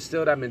 But it's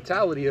still that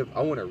mentality of,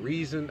 I want to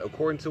reason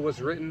according to what's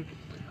written.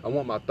 I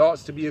want my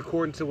thoughts to be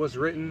according to what's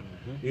written,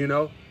 you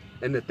know,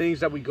 and the things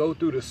that we go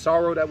through, the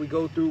sorrow that we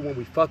go through when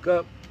we fuck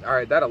up. All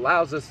right, that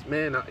allows us,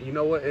 man, you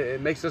know what,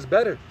 it makes us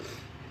better.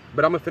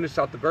 But I'm going to finish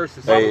out the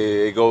verses.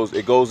 Hey, it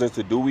goes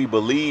into, do we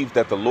believe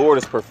that the Lord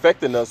is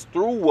perfecting us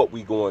through what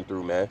we going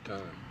through, man?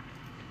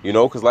 You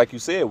know, because like you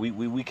said,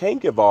 we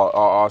can't give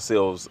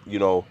ourselves, you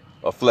know,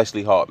 a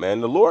fleshly heart,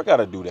 man. The Lord got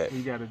to do that.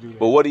 We got to do that.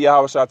 But what did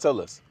Yahweh Shai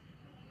tell us?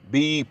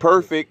 Be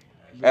perfect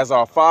as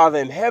our Father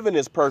in heaven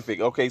is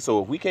perfect. Okay,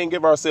 so if we can't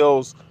give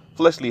ourselves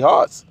fleshly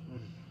hearts,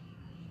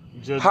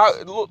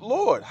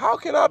 Lord, how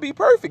can I be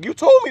perfect? You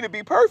told me to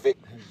be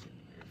perfect.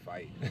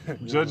 Fight.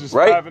 Judges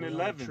right? 5 and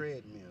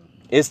 11.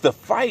 It's the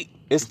fight.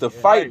 It's the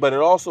fight, but it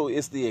also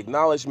is the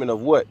acknowledgement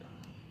of what?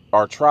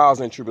 Our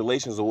trials and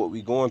tribulations of what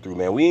we going through,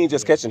 man. We ain't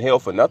just catching hell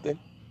for nothing.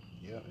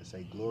 Yeah, it's a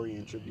glory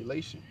and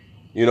tribulation.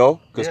 You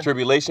know, because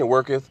tribulation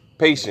worketh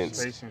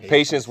patience.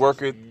 Patience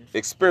worketh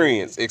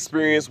experience.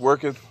 Experience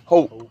worketh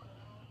hope.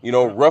 You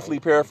know, roughly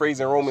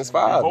paraphrasing Romans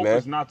 5, hope man. Hope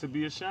is not to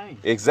be ashamed.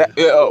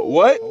 Exactly.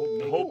 What?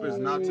 Hope is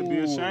not to be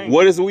ashamed.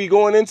 What is we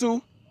going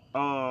into?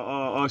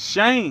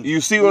 Ashamed.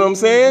 You see what I'm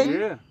saying?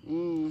 Yeah.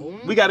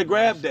 We got to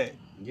grab that.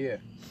 Yeah.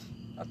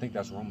 I think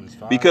that's Romans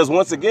 5. Because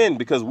once again,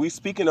 because we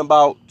speaking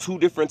about two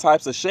different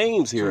types of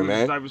shames here,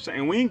 man.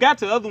 And we ain't got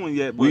to the other one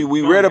yet.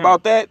 We read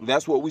about that.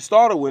 That's what we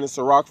started with in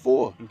Sirach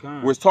 4. Okay.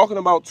 We're talking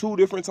about two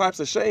different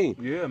types of shame.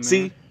 Yeah, man.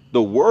 See,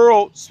 the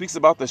world speaks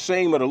about the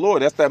shame of the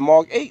Lord. That's that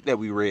Mark 8 that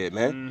we read,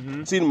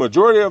 man. See, the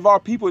majority of our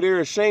people, they're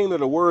ashamed of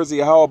the words of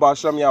Yahweh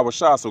Hashem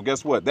Yahushua. So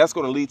guess what? That's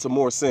going to lead to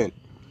more sin.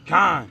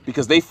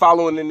 Because they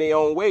following in their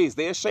own ways.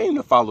 They're ashamed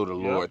to follow the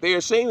Lord. They're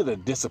ashamed of the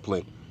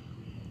discipline.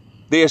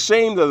 They're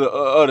ashamed of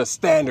the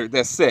standard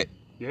that's set.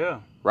 Yeah.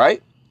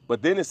 Right?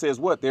 But then it says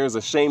what? There's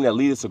a shame that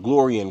leads to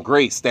glory and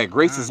grace. That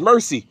grace is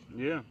mercy.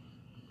 Yeah.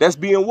 That's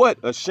being what?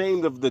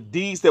 Ashamed of the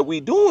deeds that we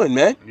doing,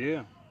 man.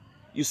 Yeah.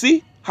 You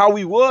see how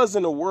we was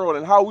in the world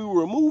and how we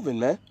were moving,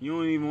 man. You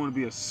don't even want to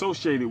be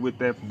associated with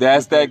that.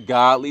 That's that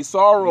godly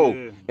sorrow.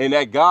 Yeah. And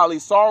that godly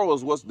sorrow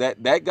is what's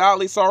that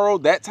godly sorrow,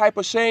 that type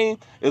of shame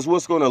is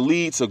what's going to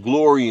lead to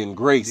glory and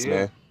grace,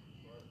 man.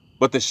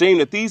 But the shame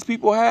that these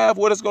people have,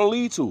 what it's going to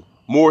lead to?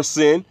 More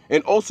sin,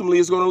 and ultimately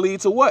it's going to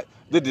lead to what?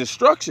 The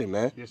destruction,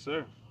 man. Yes,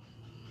 sir.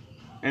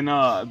 And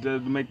to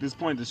make this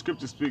point, the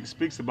scripture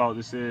speaks about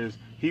it, says,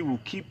 he will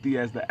keep thee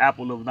as the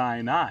apple of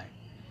thine eye,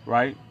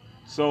 right?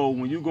 So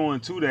when you go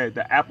into that,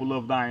 the apple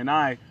of thine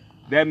eye,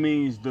 that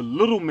means the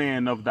little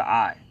man of the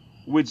eye,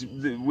 which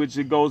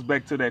it goes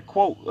back to that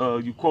quote,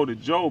 you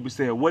quoted Job, it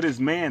said, what is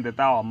man that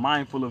thou art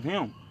mindful of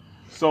him?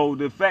 So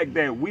the fact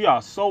that we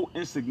are so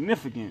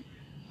insignificant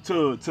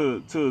to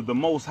the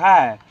Most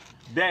High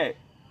that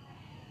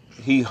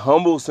he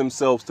humbles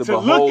himself to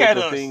behold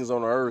the things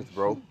on the earth,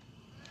 bro.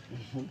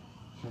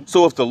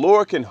 So if the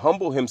Lord can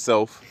humble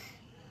himself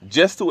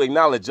just to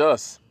acknowledge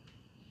us,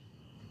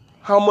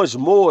 how much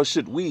more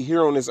should we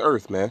here on this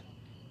earth, man?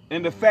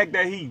 And the fact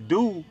that he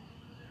do,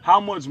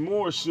 how much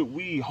more should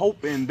we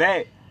hope in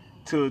that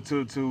to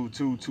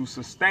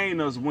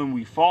sustain us when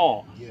we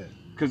fall? Yeah.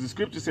 Because the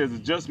scripture says a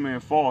just man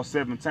falls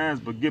 7 times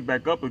but get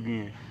back up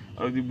again.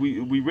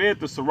 We read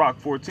the Sirach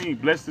 14.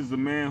 Blessed is the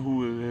man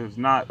who has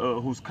not,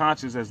 whose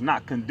conscience has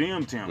not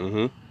condemned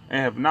him,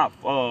 and have not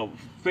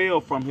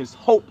failed from his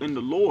hope in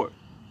the Lord.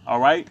 All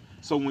right.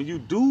 So when you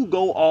do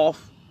go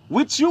off,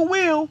 which you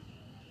will,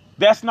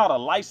 that's not a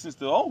license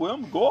to, oh well,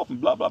 I'm gonna go off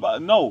and blah blah blah.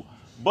 No,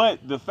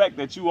 but the fact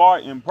that you are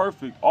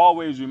imperfect,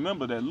 always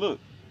remember that. Look,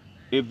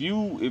 if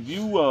you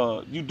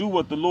do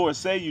what the Lord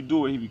say, you do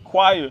what He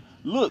require.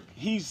 Look,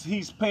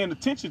 He's paying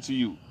attention to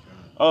you.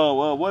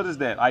 What is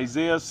that?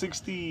 Isaiah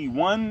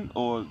 61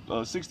 or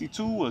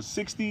 62 or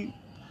 60?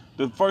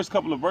 The first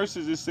couple of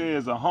verses, it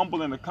says, a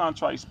humble and a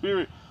contrite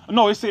spirit.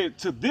 No, it said,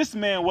 to this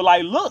man will I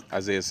look.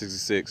 Isaiah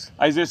 66.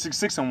 Isaiah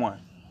 66 and 1.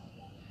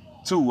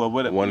 2 or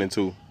whatever. 1 and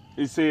 2.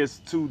 It says,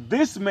 to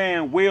this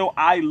man will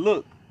I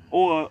look.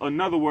 Or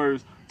in other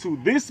words, to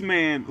this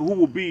man who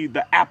will be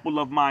the apple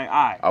of my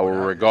eye. I will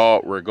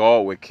regard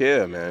with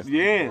care, man.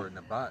 Yeah.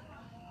 Nabat.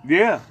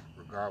 Yeah.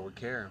 Regard with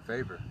care and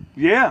favor.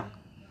 Yeah.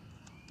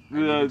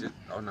 No,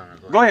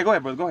 go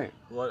ahead, brother. Go ahead.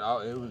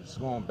 Well, it was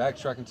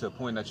backtracking to a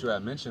point that you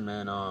had mentioned,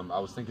 man. I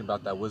was thinking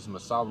about that Wisdom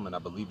of Solomon. I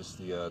believe it's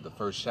the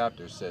first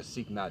chapter. It says,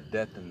 "Seek not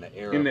death in the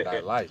air of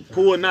thy life.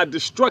 Pour not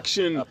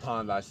destruction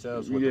upon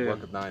thyself with the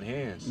work of thine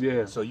hands."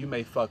 Yeah. So you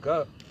may fuck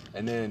up,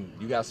 and then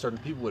you got certain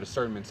people with a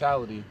certain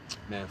mentality,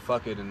 man.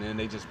 Fuck it, and then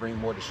they just bring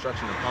more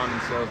destruction upon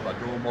themselves by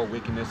doing more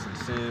wickedness and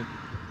sin,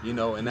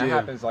 and that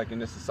happens like in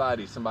this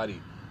society.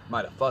 Somebody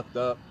might have fucked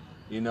up,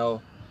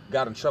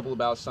 got in trouble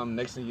about something.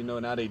 Next thing you know,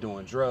 now they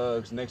doing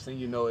drugs. Next thing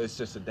you know, it's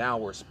just a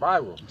downward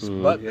spiral.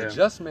 But the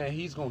just man,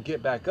 he's gonna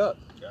get back up.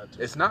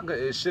 It's not good.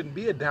 It shouldn't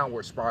be a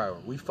downward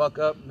spiral. We fuck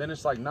up, then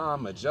it's like, nah,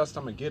 I'm adjust.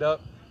 I'm gonna get up.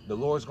 The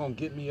Lord's gonna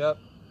get me up.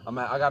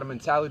 I got a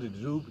mentality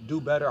to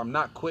do better. I'm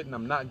not quitting.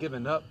 I'm not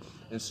giving up,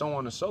 and so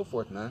on and so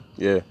forth, man.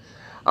 Yeah,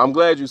 I'm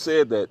glad you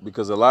said that,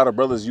 because a lot of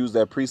brothers use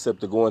that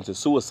precept to go into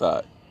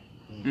suicide,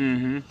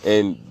 and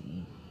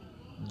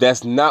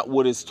that's not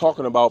what it's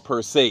talking about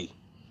per se.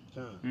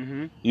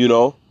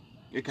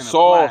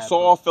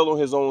 Saul fell on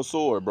his own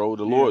sword, bro.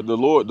 The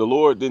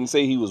Lord didn't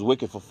say he was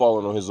wicked for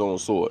falling on his own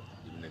sword,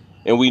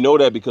 and we know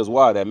that because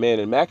why? That man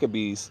in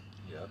Maccabees,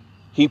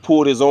 he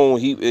pulled his own.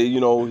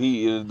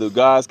 The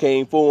guys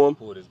came for him.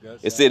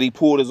 It said he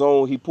pulled his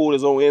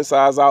own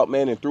insides out,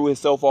 man, and threw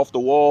himself off the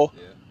wall.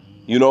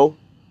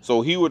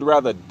 So he would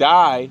rather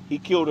die. He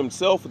killed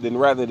himself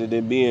rather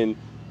than being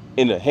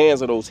in the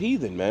hands of those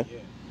heathen, man.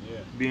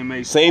 Being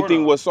made same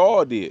thing what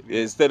Saul did,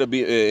 instead of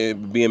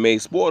being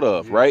made sport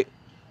of, right?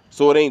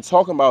 So it ain't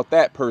talking about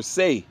that per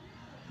se,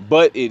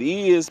 but it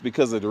is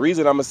because of the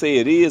reason I'm gonna say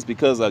it is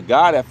because a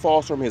guy that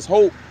falls from his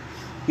hope,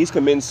 he's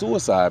committing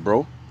suicide,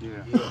 bro.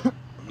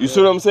 You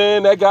see what I'm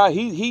saying? That guy,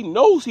 he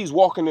knows he's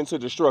walking into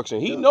destruction.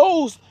 He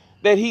knows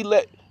that he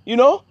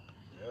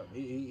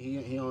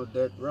he on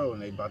death row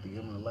and they about to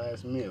give him the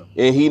last meal.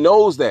 And he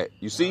knows that.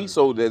 You see?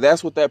 So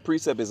that's what that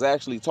precept is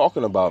actually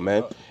talking about,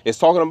 man. It's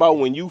talking about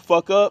when you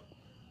fuck up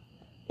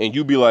and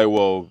you be like,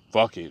 well,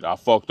 fuck it, I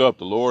fucked up.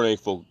 The Lord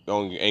ain't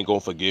gonna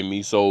forgive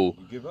me. So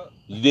you give up.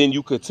 Then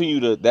you continue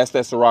to. That's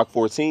that Sirach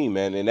 14,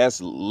 man, and that's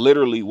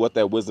literally what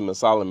that Wisdom of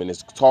Solomon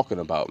is talking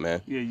about,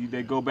 man. Yeah,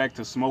 they go back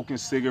to smoking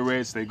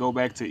cigarettes. They go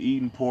back to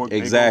eating pork.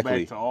 Exactly. They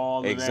go back to all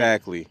of that.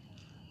 Exactly.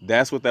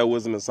 That's what that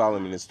Wisdom of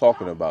Solomon is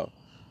talking about.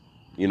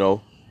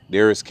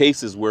 There is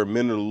cases where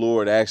men of the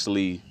Lord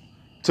actually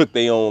took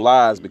their own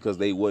lives because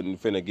they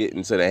wasn't finna get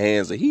into the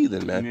hands of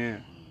heathen, man.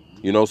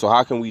 Yeah. So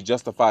how can we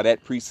justify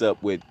that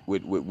precept with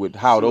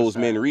how Suicide. Those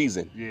men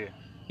reason? Yeah.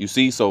 You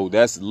see, so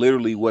that's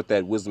literally what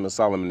that Wisdom of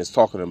Solomon is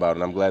talking about,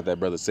 and I'm glad that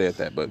brother said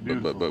that. But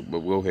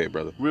go ahead,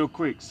 brother. Real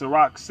quick,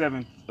 Sirach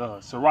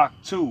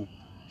 2,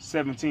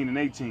 17 and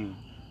 18.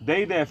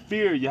 They that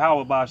fear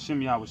Yahweh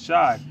Ba'ashem Yahweh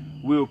Shai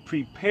will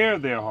prepare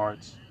their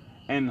hearts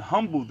and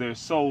humble their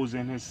souls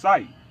in his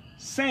sight,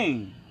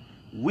 saying,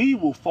 we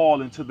will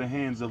fall into the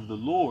hands of the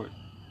Lord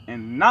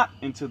and not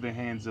into the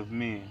hands of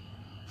men.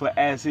 For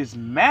as his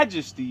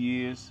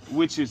majesty is,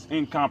 which is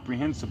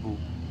incomprehensible,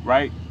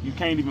 right? You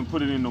can't even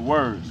put it into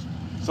words.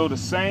 So the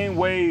same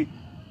way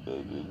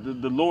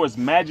the Lord's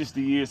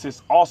majesty is,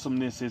 his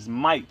awesomeness, his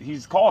might,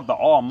 he's called the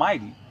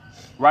Almighty,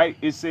 right?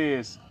 It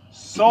says,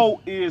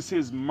 so is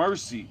his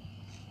mercy.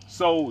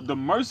 So the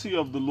mercy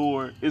of the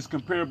Lord is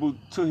comparable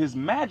to his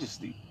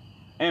majesty.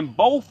 And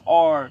both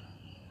are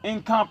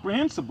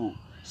incomprehensible.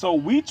 So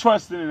we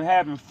trusting and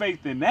having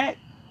faith in that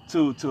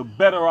to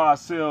better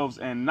ourselves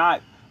and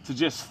not to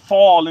just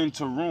fall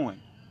into ruin.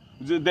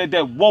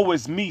 That woe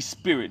is me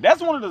spirit.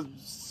 That's one of the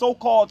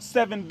so-called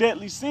 7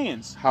 deadly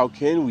sins. How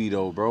can we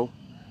though, bro?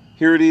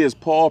 Here it is.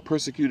 Paul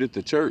persecuted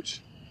the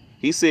church.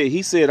 He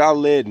said, I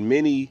led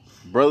many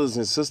brothers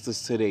and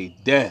sisters to their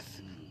death.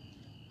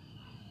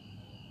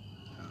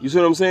 You see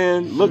what I'm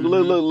saying?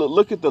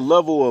 Look at the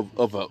level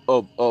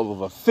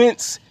of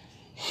offense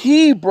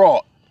he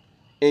brought,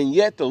 and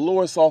yet the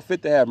Lord saw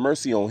fit to have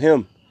mercy on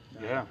him.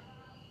 Yeah.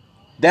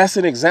 That's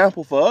an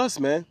example for us,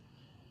 man.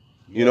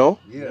 Yeah.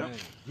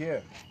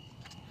 The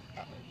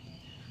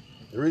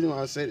reason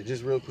why I said it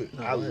just real quick,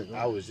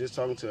 I was just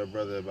talking to a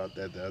brother about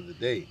that the other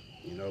day.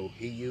 You know,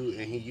 he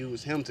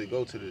used him to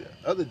go to the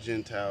other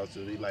Gentiles to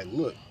be like,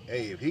 look,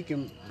 hey, if he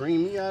can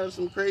bring me out of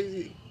some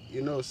crazy,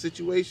 you know,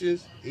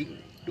 situations, he can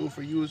do it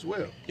for you as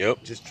well.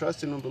 Yep. Just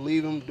trust him,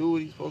 believe him, do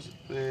what he's supposed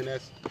to. Man,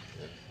 that's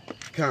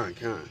con.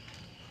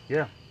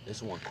 Yeah.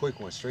 This one quick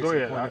one, straight Go to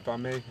the ahead, point, if I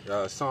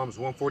may. Psalms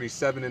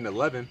 147 and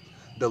 11.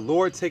 The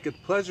Lord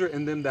taketh pleasure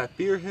in them that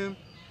fear him,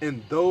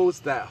 and those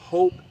that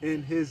hope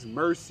in his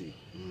mercy.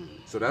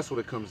 So that's what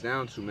it comes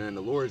down to, man.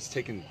 The Lord's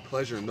taking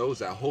pleasure in those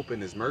that hope in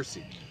his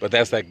mercy. But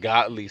that's that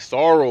godly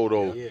sorrow,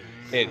 though. Yeah.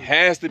 It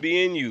has to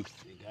be in you.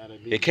 It gotta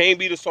be. It can't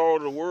be the sorrow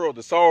of the world.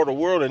 The sorrow of the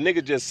world, a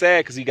nigga just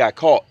sad because he got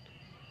caught.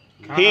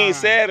 He ain't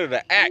sad of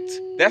the act.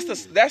 That's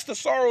the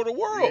sorrow of the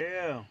world.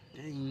 Yeah.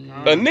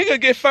 A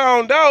nigga get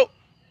found out,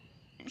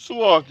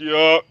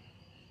 Salakia.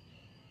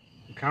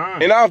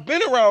 And I've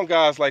been around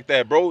guys like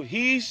that, bro.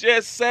 He's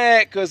just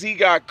sad because he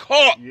got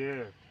caught.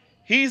 Yeah.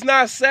 He's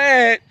not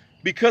sad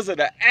because of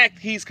the act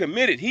he's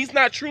committed. He's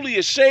not truly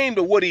ashamed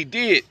of what he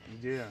did.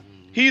 Yeah.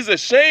 He's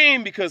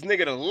ashamed because,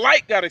 nigga, the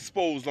light got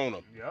exposed on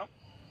him. Yep.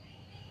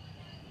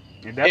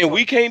 And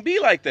we can't be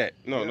like that.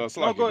 No,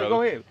 Salakia,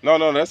 go ahead.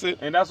 No, that's it.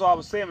 And that's what I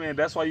was saying, man.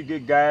 That's why you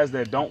get guys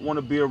that don't want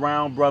to be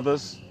around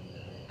brothers,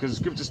 because the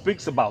scripture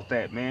speaks about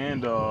that,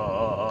 man.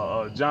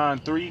 John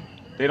 3,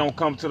 they don't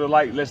come to the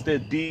light lest their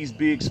deeds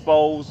be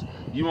exposed.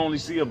 You only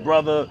see a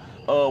brother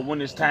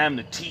when it's time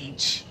to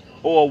teach,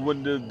 or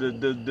when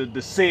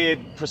the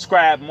said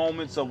prescribed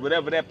moments of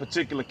whatever that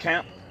particular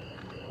camp,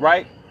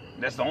 right?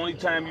 That's the only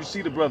time you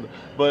see the brother.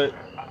 But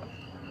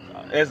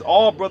as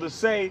all brothers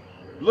say,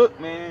 look,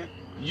 man,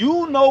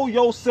 you know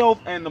yourself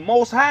and the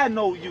Most High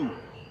know you.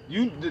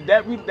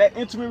 That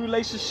intimate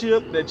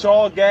relationship that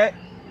y'all got,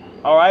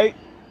 all right?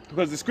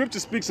 Because the scripture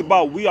speaks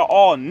about we are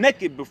all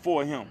naked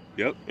before him.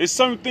 Yep. There's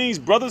certain things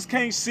brothers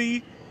can't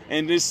see,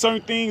 and there's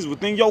certain things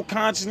within your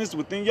consciousness,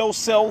 within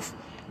yourself,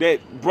 that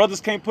brothers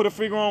can't put a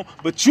finger on.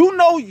 But you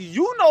know.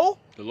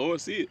 The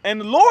Lord see it.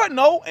 And the Lord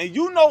know, and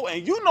you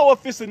know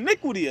if it's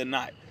iniquity or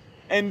not.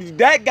 And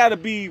that gotta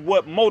be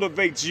what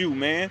motivates you,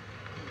 man.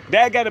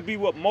 That gotta be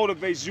what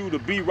motivates you to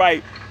be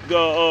right.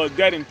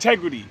 That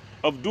integrity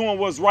of doing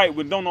what's right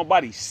when don't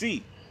nobody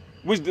see.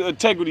 Which the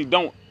integrity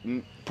don't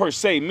per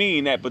se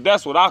mean that, but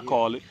that's what I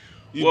call it.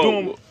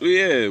 Well,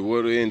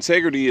 the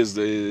integrity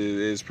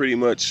is pretty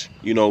much,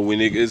 you know,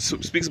 when it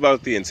speaks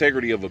about the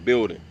integrity of a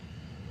building.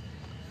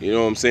 You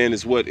know what I'm saying?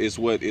 It's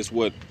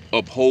what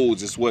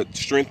upholds, it's what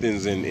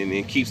strengthens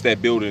and keeps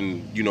that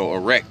building, you know,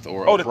 erect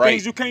or upright. The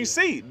things you can't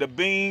see. The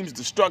beams,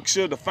 the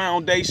structure, the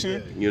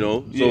foundation. You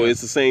know? So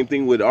it's the same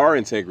thing with our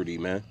integrity,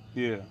 man.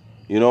 Yeah.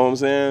 You know what I'm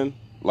saying?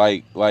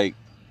 Like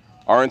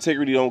our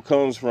integrity don't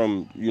comes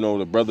from, you know,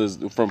 the brothers,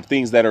 from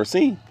things that are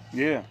seen.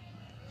 Yeah.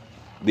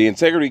 The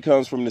integrity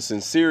comes from the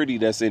sincerity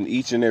that's in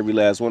each and every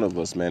last one of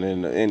us, man.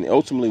 And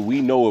ultimately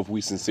we know if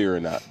we sincere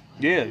or not.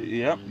 Yeah,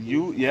 yep.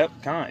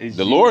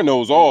 The Lord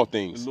knows all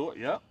things. The Lord,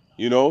 yep.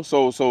 You know,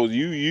 so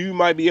you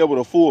might be able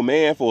to fool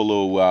man for a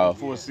little while,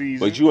 for a season,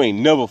 but you ain't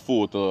never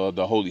fooled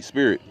the Holy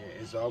Spirit.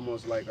 Yeah, it's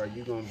almost like, are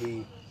you gonna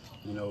be,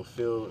 you know,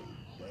 feel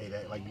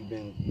that, like you've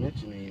been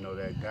mentioning, you know,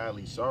 that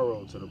godly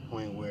sorrow to the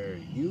point where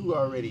you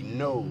already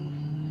know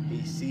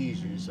he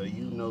sees you, so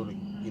you know to,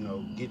 you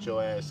know, get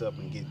your ass up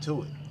and get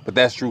to it. But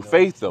that's true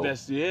faith, though.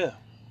 That's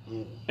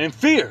and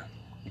fear,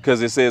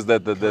 because it says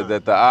that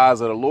the eyes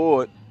of the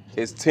Lord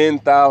is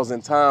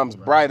 10,000 times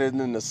brighter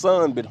than the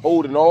sun,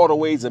 beholding all the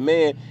ways of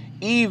man,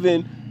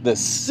 even the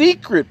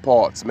secret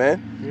parts,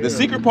 man. Yeah. The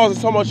secret parts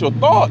is talking about your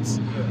thoughts.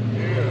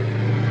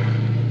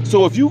 Yeah.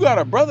 So if you got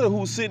a brother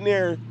who's sitting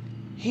there,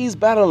 he's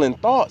battling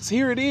thoughts.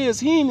 Here it is.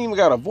 He ain't even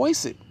got to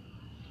voice it.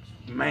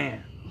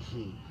 Man.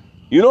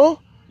 You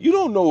know? You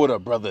don't know what a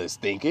brother is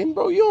thinking,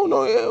 bro. You don't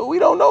know. We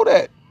don't know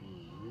that.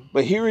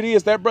 But here it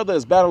is, that brother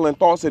is battling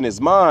thoughts in his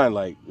mind,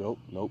 like, nope,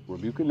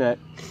 rebuking that.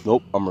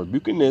 Nope, I'm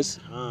rebuking this.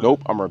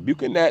 Nope, I'm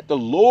rebuking that. The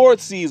Lord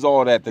sees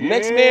all that. The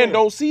next man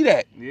don't see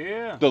that.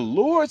 Yeah. The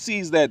Lord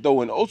sees that,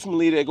 though, and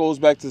ultimately that goes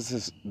back to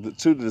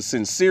the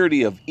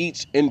sincerity of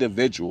each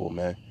individual,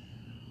 man.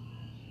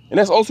 And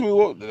that's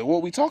ultimately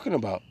what we're talking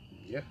about.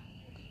 Yeah.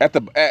 At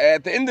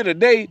the end of the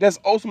day, that's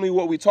ultimately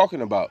what we're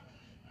talking about.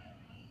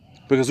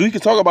 Because we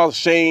can talk about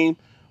shame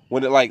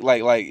when it like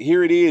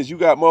here it is, you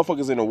got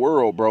motherfuckers in the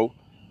world, bro.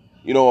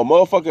 You know, a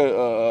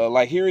motherfucker,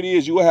 like here it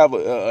is, you have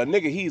a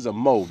nigga, he's a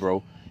mo,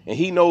 bro. And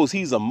he knows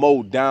he's a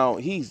mo down,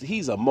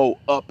 he's a mo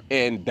up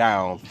and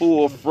down,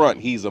 full front,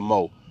 he's a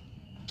mo.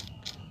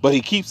 But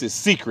he keeps it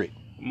secret.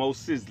 Mo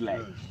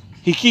Sizzler.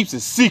 He keeps it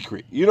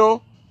secret, you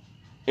know?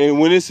 And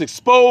when it's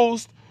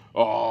exposed,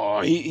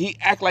 he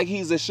act like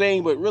he's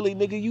ashamed, but really,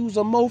 nigga, you's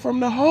a mo from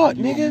the heart,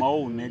 you nigga. A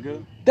mo,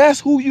 nigga. That's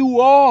who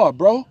you are,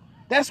 bro.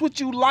 That's what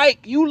you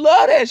like. You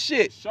love that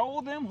shit.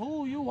 Show them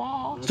who you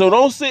are. So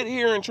don't sit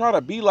here and try to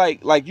be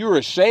like you're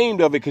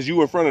ashamed of it because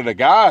you in front of the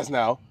guys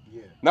now.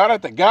 Yeah. Not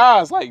at the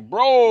guys like,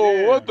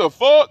 bro, what the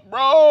fuck,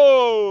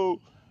 bro?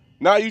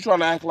 Now you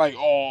trying to act like,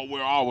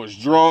 well, I was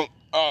drunk.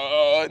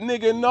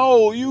 Nigga,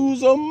 no,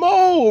 you's a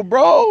mo,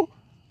 bro.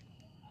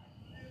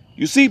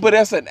 You see, but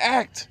that's an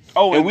act.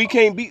 And we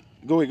can't be.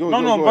 Go ahead.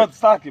 No, brother,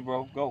 stock it,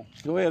 bro. Go.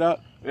 Go ahead,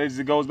 Doc. As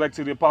it goes back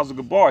to the Apostle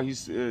Gabar,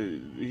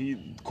 he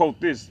quote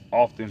this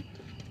often.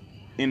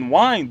 In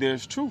wine,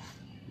 there's truth.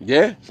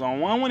 Yeah. So I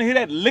don't want to hear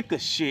that liquor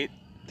shit.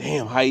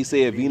 Damn, how you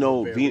say it?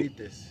 Vino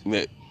veritas.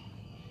 Man,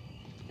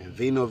 And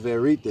vino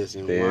veritas.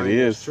 And there wine it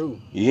is is. true.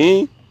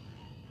 Yeah.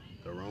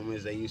 The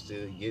Romans, they used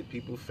to get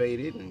people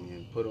faded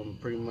and put them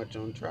pretty much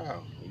on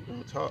trial. You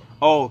gonna talk,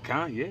 Oh,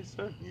 yes,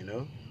 sir. you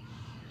know?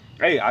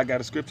 Hey, I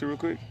got a scripture real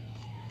quick.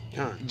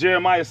 Con.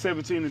 Jeremiah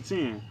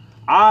 17:10.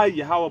 I,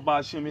 Yahweh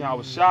Ba'Shem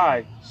Yahweh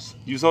Shai.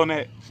 You saw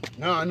that?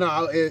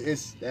 No,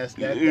 it's that's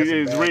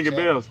It's ringing chapter.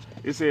 bells.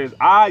 It says,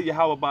 I,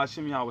 Yahweh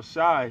Ba'Shem Yahweh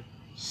Shai,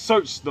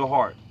 search the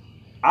heart.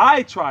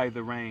 I try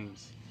the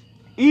reins,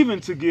 even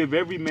to give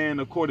every man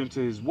according to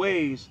his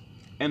ways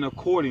and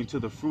according to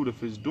the fruit of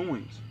his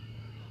doings.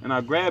 And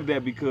I grabbed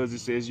that because it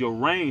says your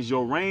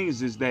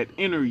reins is that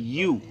inner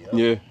you,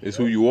 Yeah, it's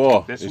who you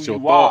are. That's it's who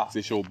your you thoughts. are.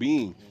 It's your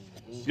being.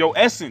 your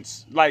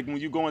essence. Like when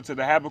you go into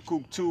the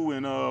Habakkuk 2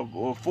 and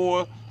or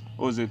 4,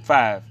 or is it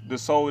 5? The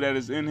soul that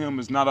is in him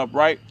is not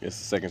upright. It's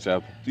the second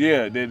chapter.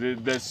 Yeah,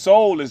 the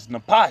soul is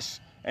napash,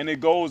 and it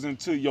goes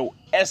into your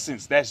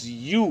essence. That's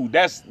you.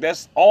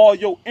 That's all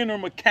your inner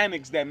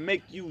mechanics that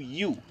make you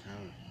you.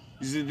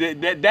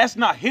 That's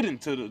not hidden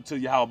to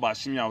Yahweh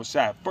Ba'Shem Yahweh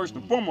Shai, first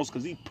and foremost,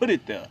 because he put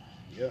it there.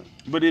 Yeah.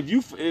 But if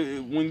you,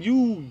 when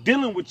you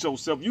dealing with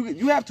yourself,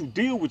 you have to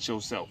deal with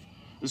yourself.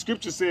 The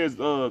scripture says,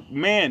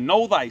 man,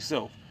 know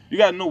thyself. You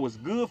gotta know what's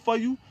good for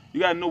you. You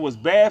gotta know what's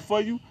bad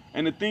for you,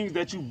 and the things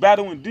that you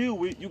battle and deal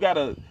with, you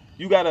gotta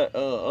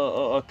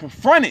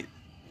confront it.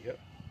 Yep.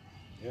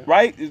 Yeah.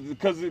 Right?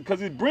 Because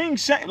it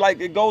brings shame. Like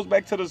it goes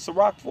back to the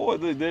Sirach 4.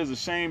 There's a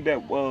shame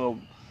that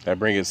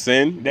bringeth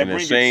sin, That and a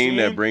bringeth shame sin.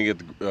 that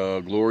bringeth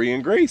glory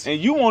and grace. and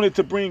you want it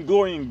to bring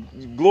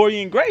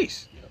glory and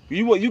grace.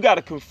 You got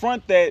to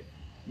confront that,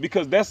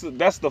 because that's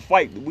the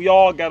fight. We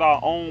all got our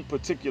own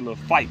particular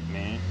fight,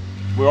 man.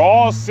 We're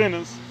all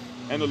sinners,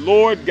 and the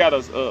Lord got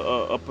us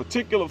a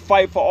particular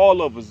fight for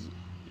all of us.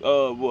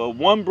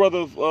 One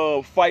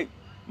brother's fight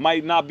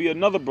might not be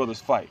another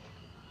brother's fight.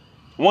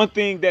 One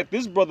thing that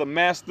this brother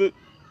mastered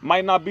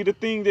might not be the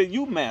thing that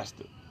you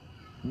mastered.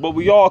 But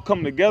we all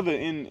come together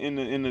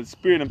in the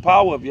spirit and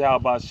power of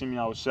Yahweh Ba'Shem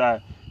Yahweh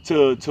Shai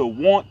to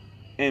want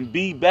and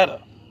be better.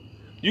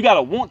 You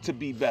gotta want to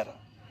be better.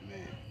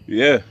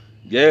 Yeah.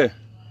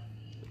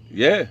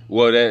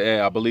 Well,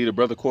 I believe the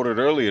brother quoted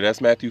earlier. That's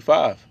Matthew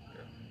 5.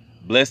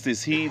 Blessed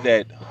is he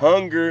that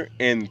hunger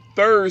and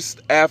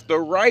thirst after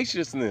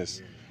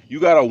righteousness. You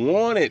gotta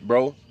want it,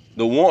 bro.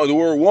 The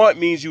word want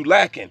means you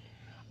lacking.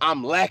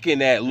 I'm lacking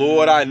that,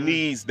 Lord. I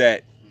needs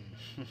that.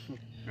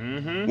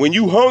 Mm-hmm. When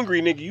you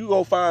hungry, nigga, you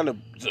go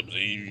find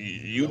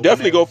you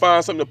definitely go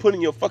find something to put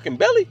in your fucking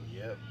belly.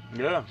 Yep.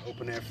 Yeah.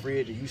 Open that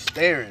fridge and you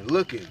staring,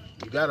 looking.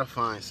 You gotta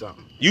find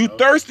something. You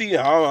thirsty?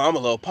 I'm a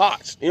little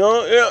parched. You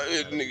know,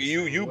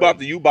 you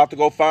about to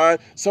go find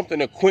something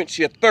to quench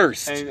your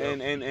thirst.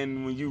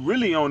 And when you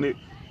really on it,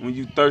 when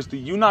you thirsty,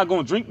 you're not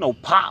gonna drink no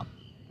pop.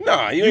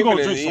 Nah, you You ain't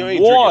gonna drink you some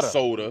ain't water. drinking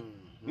soda,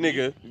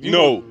 nigga. You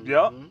No.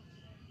 Yep.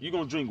 You're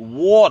gonna drink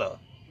water,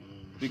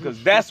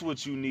 because that's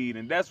what you need,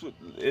 and that's what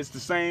it's the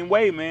same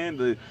way, man.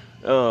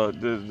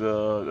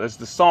 That's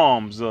the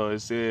Psalms.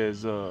 It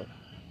says,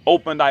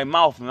 "Open thy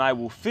mouth and I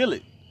will fill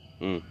it."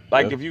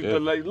 Like Yeah, if you yeah.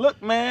 like,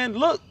 look, man,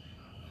 look.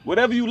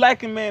 Whatever you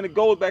lacking, man, it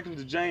goes back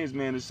into James,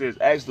 man. It says,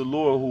 "Ask the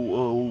Lord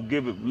who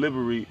giveth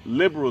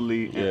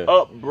liberally and Yeah.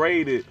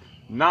 upbraided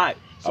not."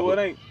 So it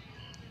ain't.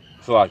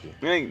 So like it.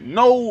 There ain't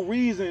no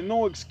reason,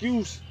 no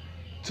excuse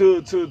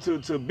to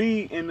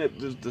be in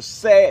the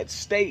sad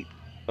state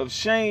of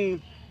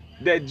shame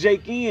that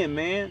Jake in,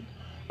 man.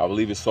 I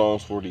believe it's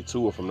Psalms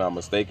 42, if I'm not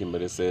mistaken,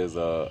 but it says,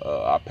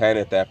 "I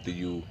panteth after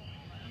you,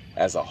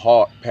 as a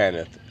hart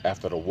panteth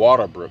after the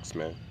water brooks,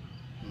 man."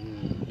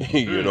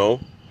 You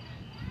know,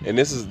 and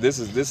this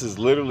is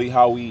literally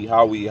how we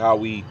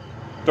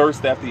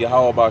thirst after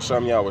Yahweh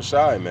Ba'Shem Yahweh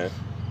Shai, man.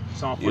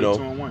 Psalm 42 You know,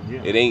 and 1,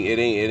 yeah. It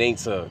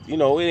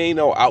ain't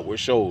no outward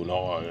show.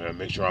 No,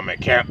 make sure I'm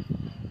at camp.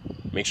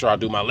 Make sure I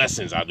do my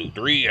lessons. I do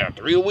three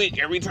a week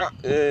every time.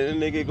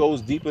 Nigga, it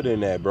goes deeper than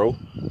that, bro.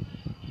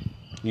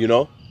 You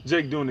know?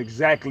 Jake doing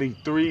exactly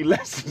 3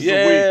 lessons a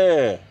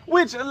Yeah. week.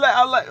 Which,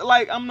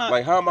 like, I'm not.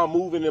 Like, how am I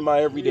moving in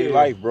my everyday Yeah.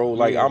 life, bro?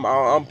 Like, Yeah.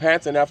 I'm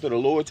panting after the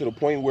Lord to the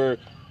point where,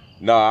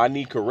 I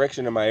need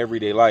correction in my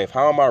everyday life.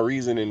 How am I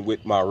reasoning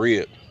with my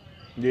rib?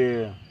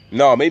 Yeah,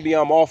 No, maybe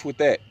I'm off with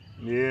that.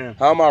 yeah,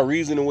 How am I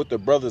reasoning with the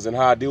brothers and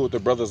how I deal with the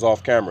brothers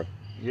off camera?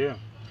 yeah.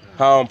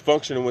 How I'm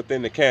functioning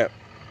within the camp.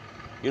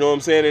 You know what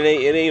I'm saying?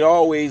 It ain't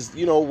always,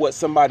 what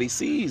somebody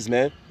sees,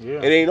 man.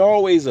 Yeah. It ain't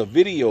always a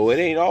video. It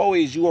ain't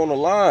always you on the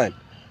line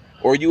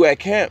or you at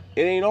camp.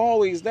 It ain't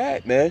always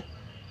that, man.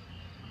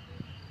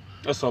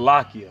 A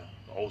Salakia.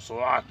 Oh,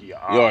 Salakia.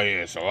 Oh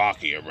yeah,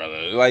 Salakia,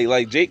 brother.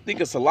 Like Jake think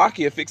a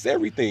Salakia fix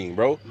everything,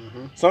 bro.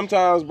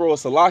 Sometimes, bro, a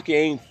Salakia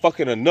ain't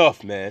fucking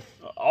enough, man.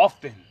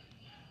 Often.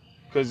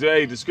 Because,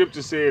 hey, the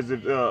scripture says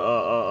if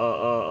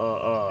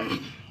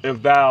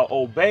thou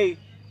obey,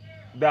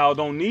 thou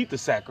don't need the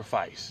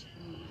sacrifice.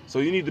 So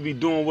you need to be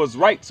doing what's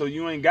right. So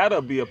you ain't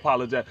gotta be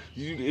apologizing.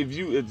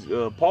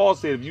 Paul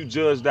said, if you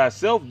judge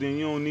thyself, then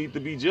you don't need to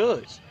be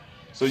judged.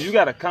 So you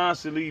gotta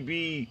constantly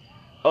be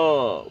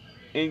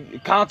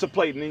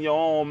contemplating in your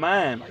own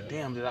mind, like,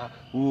 damn,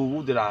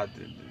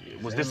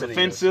 was this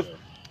offensive? Yourself.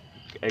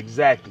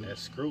 Exactly.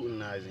 That's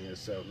scrutinizing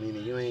yourself,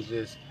 meaning you ain't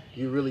just,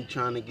 you really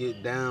trying to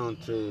get down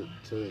to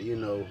you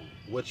know,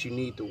 what you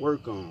need to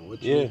work on,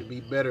 what you need to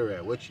be better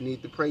at, what you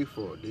need to pray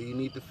for. Do you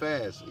need to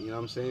fast? You know what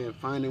I'm saying?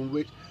 Finding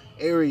which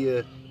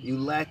area you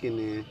lacking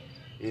in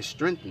and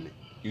strengthening it.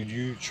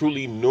 You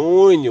truly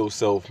knowing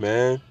yourself,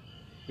 man.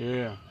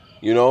 Yeah.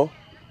 You know?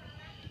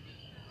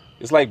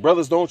 It's like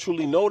brothers don't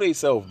truly know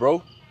themselves,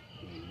 bro.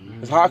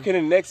 It's how can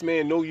the next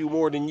man know you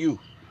more than you?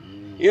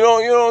 You know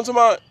what I'm talking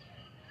about?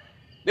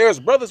 There's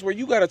brothers where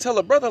you gotta tell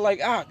a brother like,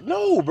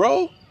 no,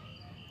 bro.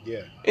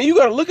 Yeah. And you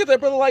gotta look at that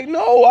brother like,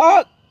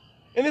 no,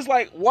 And it's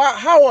like, why?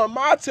 How am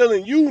I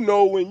telling you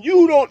no when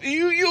you don't?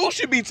 You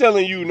should be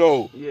telling you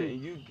no. Yeah,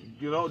 you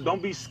know,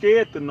 don't be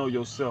scared to know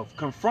yourself.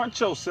 Confront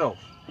yourself.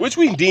 Which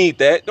we need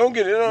that. Don't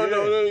get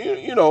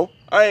it. You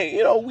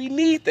know, we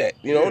need that.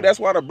 You know, that's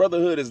why the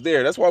brotherhood is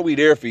there. That's why we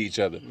there for each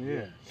other.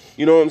 Yeah.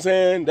 You know what I'm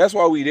saying? That's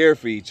why we there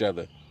for each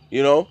other.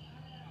 You know.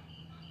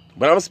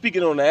 But I'm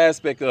speaking on the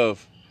aspect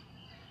of,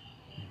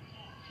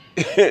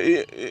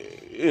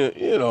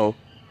 you know,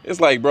 it's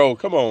like, bro,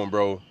 come on,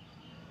 bro.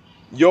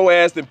 Your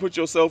ass done put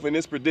yourself in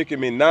this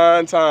predicament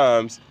 9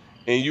 times,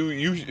 and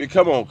you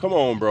come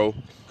on, bro.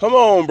 Come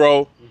on,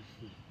 bro.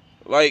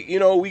 Like, you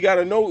know, we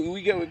gotta know.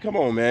 Come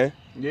on, man.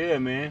 Yeah,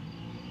 man.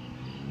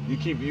 You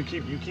keep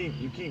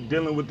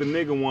dealing with the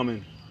nigga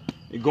woman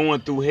and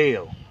going through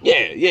hell.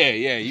 Yeah.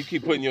 You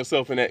keep putting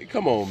yourself in that.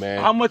 Come on,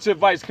 man. How much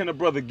advice can a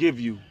brother give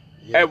you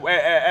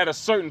at a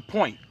certain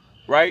point,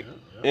 right?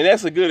 And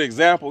that's a good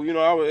example. You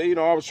know,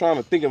 I was trying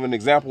to think of an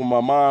example in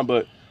my mind,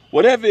 but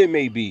whatever it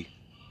may be,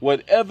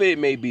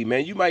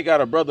 man, you might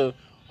got a brother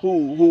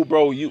who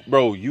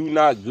you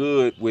not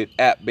good with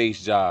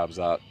app-based jobs.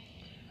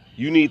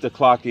 You need to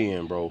clock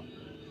in, bro.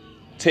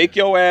 Take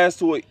your ass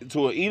to a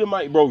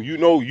Edomite, bro. You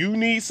know, you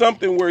need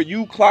something where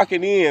you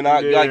clocking in.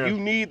 Like, you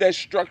need that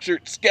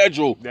structured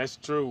schedule. That's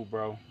true,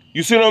 bro.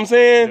 You see what I'm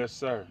saying? Yes,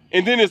 sir.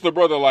 And then it's the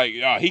brother like,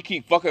 he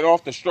keep fucking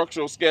off the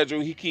structural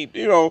schedule. He keep,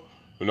 no,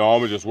 I'm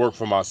gonna just work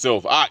for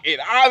myself. It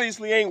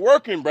obviously ain't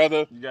working,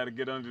 brother. You gotta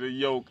get under the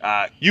yoke.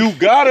 You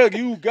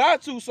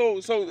got to.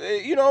 So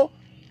you know.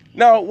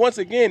 Now, once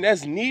again,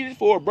 that's needed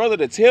for a brother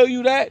to tell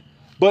you that,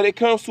 but it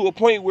comes to a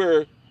point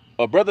where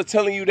a brother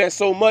telling you that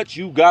so much,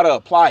 you gotta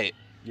apply it.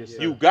 Yes,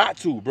 sir. You got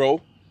to,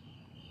 bro.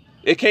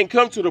 It can't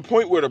come to the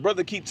point where the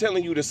brother keep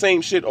telling you the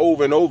same shit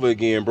over and over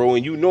again, bro,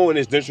 and you knowing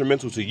it's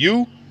detrimental to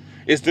you,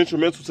 it's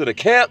detrimental to the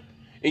camp,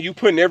 and you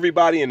putting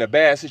everybody in a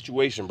bad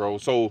situation, bro.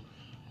 So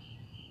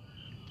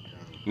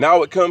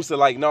now it comes to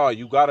like, nah,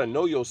 you gotta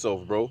know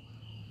yourself, bro.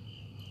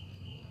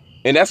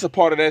 And that's a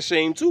part of that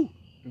shame too.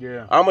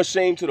 Yeah. I'm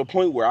ashamed to the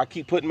point where I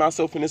keep putting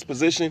myself in this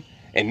position,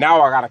 and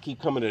now I gotta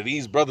keep coming to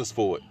these brothers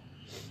for it.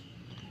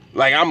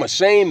 Like, I'm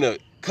ashamed to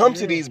come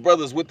to these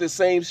brothers with the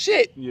same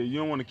shit. Yeah, you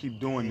don't want to keep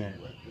doing that.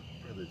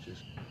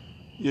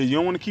 Yeah, you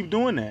don't want to keep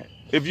doing that.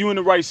 If you in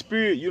the right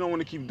spirit, you don't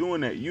want to keep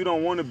doing that. You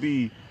don't want to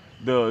be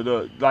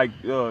the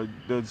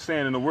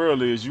saying in the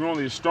world is, you're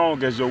only as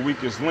strong as your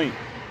weakest link.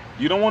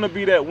 You don't want to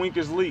be that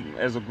weakest link.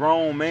 As a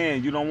grown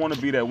man, you don't want to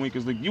be that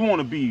weakest link. You want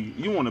to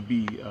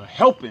be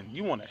helping.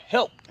 You want to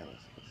help.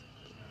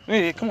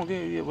 Yeah, come on,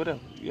 yeah, whatever.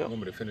 You want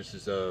me to finish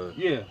this?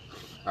 Yeah.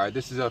 All right,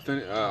 this is I'm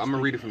gonna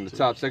read it from the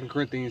top. 2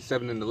 Corinthians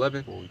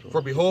 7:11.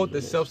 For behold,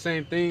 the self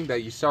same thing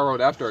that you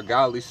sorrowed after a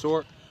godly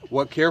sort,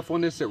 what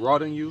carefulness it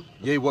wrought in you,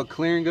 yea, what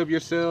clearing of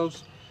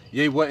yourselves,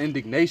 yea, what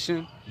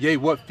indignation, yea,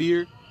 what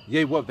fear,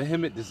 yea, what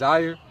vehement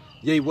desire,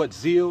 yea, what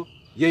zeal,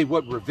 yea,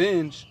 what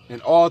revenge, in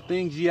all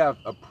things ye have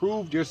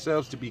approved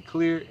yourselves to be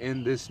clear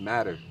in this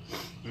matter.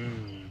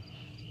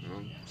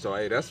 So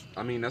hey, that's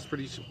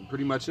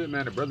pretty much it,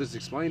 man. The brothers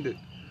explained it.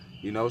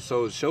 You know,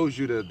 so it shows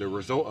you the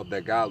result of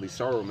that godly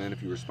sorrow, man,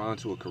 if you respond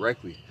to it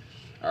correctly.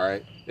 All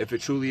right? If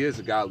it truly is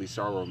a godly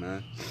sorrow,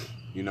 man.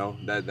 You know,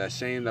 that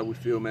shame that we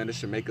feel, man, this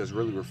should make us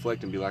really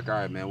reflect and be like, all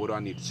right, man, what do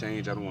I need to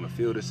change? I don't want to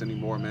feel this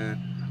anymore,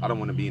 man. I don't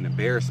want to be an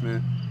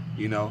embarrassment.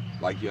 You know,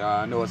 like,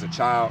 I know as a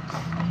child,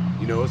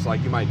 you know, it's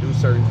like you might do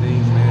certain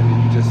things, man,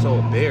 and you're just so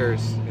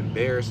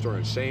embarrassed or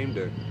ashamed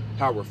of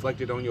how it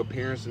reflected on your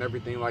parents and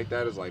everything like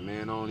that. It's like,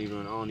 man, I don't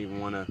even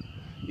want to,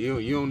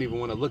 you don't even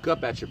want to look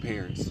up at your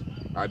parents.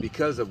 All right,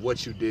 because of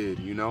what you did,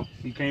 you know?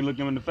 You can't look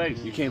them in the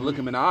face. You can't look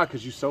them in the eye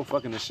because you're so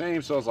fucking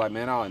ashamed. So it's like,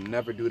 man, I'll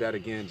never do that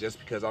again just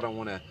because I don't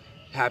want to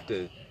have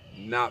to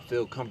not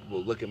feel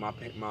comfortable looking my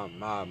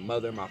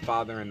mother, my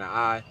father in the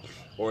eye,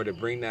 or to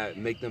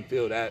make them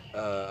feel that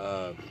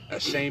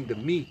ashamed of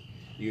me,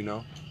 you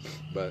know?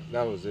 But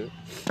that was it.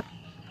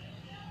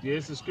 Yeah,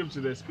 it's a scripture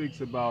that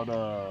speaks about,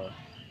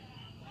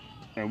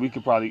 and we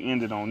could probably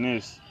end it on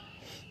this.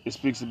 It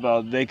speaks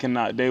about they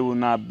will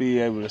not be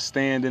able to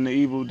stand in the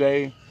evil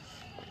day.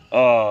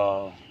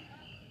 You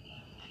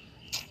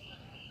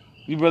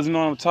brothers know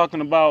what I'm talking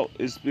about?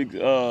 I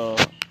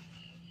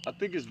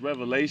think it's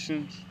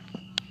Revelations.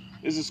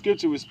 It's a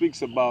scripture which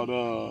speaks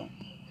about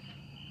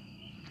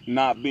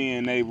not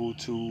being able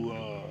to.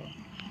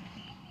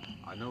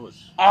 I know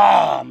it's.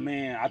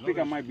 Man, I think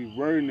I might be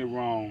wording it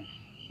wrong.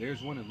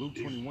 There's one in Luke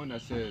 21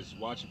 that says,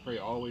 "Watch and pray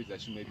always,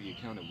 that you may be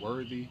accounted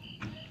worthy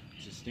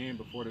to stand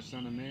before the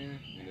Son of Man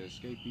and to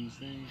escape these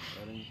things."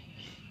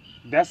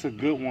 That's a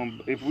good one.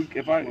 If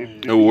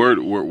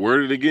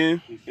word it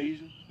again.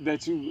 Ephesians.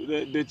 That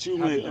you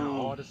May may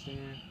all to stand.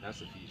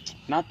 That's Ephesians.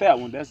 not that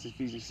one. That's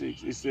Ephesians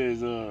 6. It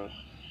says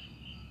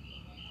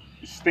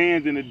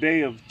stand in the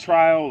day of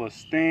trial or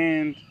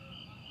stand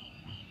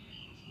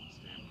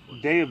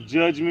day of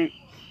judgment.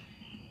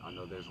 I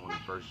know there's one in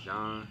 1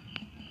 John.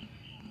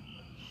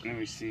 Let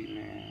me see,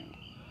 man.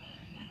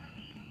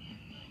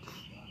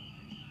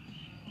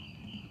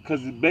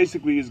 Because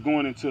basically it's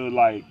going into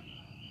like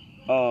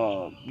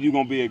you're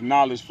gonna be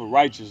acknowledged for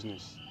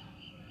righteousness.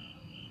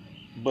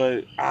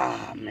 But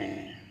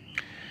man.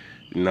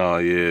 No,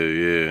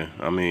 yeah.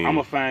 I mean, I'm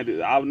gonna find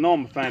it. I know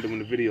I'm gonna find it when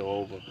the video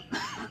over.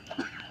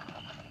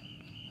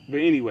 But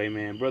anyway,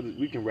 man, brothers,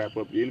 we can wrap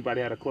up.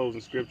 Anybody had a closing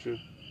scripture?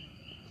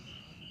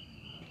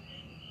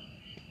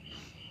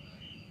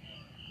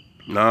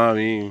 nah, I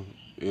mean,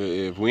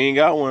 if we ain't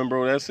got one,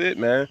 bro, that's it,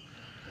 man.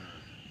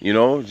 You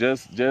know,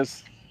 just.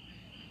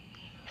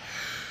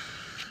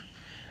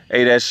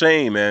 Hey, that's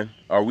shame, man.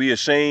 Are we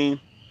ashamed?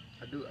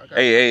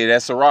 Hey,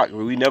 that's Sirach.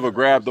 We never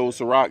grabbed those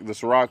Sirach, the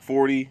Sirach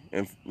 40,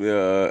 and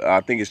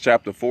I think it's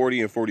chapter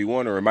 40 and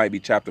 41, or it might be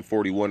chapter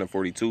 41 and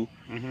 42.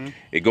 Mm-hmm.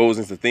 It goes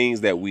into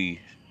things that we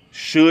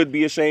should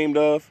be ashamed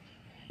of,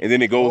 and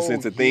then it goes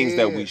into things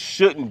that we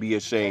shouldn't be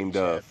ashamed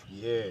of.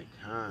 Yeah,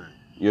 kind.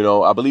 You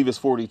know, I believe it's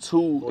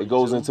 42. It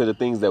goes into the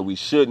things that we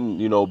shouldn't,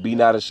 you know, be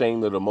not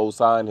ashamed of the Most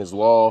High and His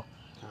law,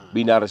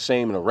 be not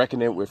ashamed of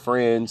reckoning it with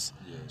friends.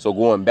 So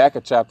going back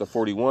at chapter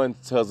 41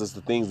 tells us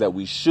the things that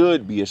we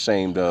should be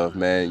ashamed of,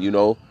 man, you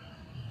know.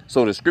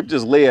 So the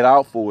scriptures lay it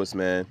out for us,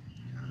 man.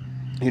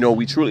 You know,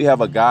 we truly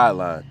have a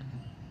guideline,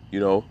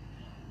 you know.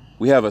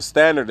 We have a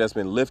standard that's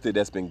been lifted,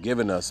 that's been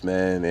given us,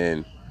 man.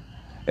 And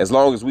as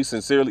long as we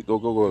sincerely... Go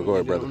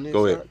ahead, brother.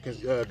 Go ahead.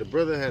 Because the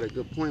brother had a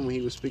good point when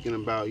he was speaking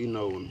about, you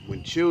know,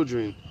 when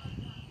children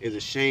is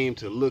ashamed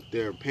to look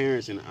their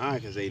parents in the eye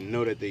because they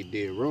know that they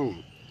did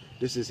wrong.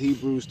 This is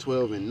Hebrews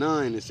 12 and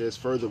 9. It says,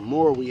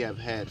 furthermore, we have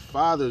had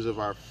fathers of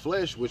our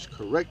flesh which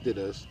corrected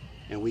us,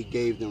 and we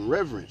gave them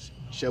reverence.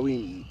 Shall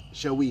we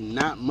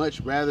not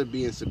much rather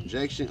be in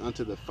subjection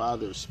unto the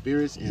Father of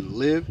spirits and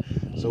live?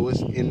 So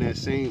it's in that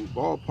same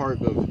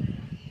ballpark of,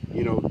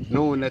 you know,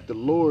 knowing that the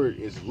Lord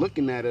is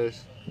looking at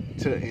us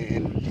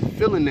and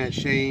feeling that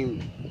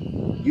shame.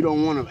 You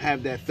don't want to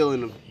have that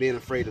feeling of being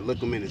afraid to look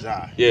him in his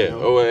eye. Yeah. You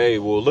know? Oh, hey,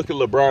 well, look at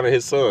LeBron and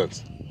his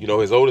sons. You know,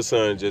 his older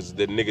son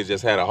the nigga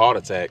just had a heart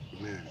attack.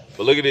 Man.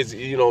 But look at this,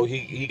 you know,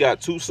 he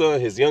got two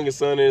sons, his youngest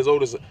son and his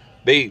oldest son.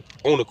 They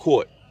on the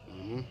court.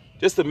 Mm-hmm.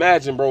 Just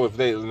imagine, bro, if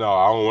they, no,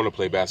 I don't want to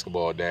play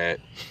basketball, Dad.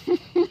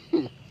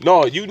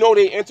 No, you know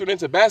they entered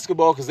into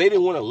basketball because they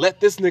didn't want to let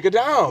this nigga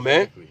down,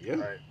 man. Exactly. Yeah.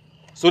 Right.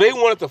 So they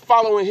wanted to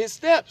follow in his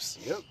steps.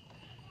 Yep.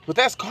 But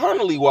that's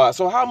carnally wise.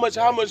 So how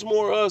much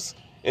more us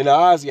in the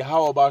eyes of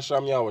Yahweh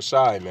Basham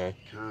Yahushai, man?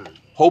 Kind.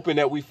 Hoping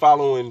that we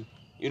following,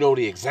 you know,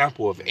 the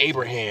example of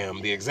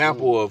Abraham, the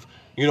example of,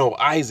 you know,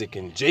 Isaac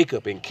and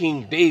Jacob and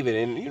King David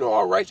and, you know,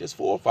 our righteous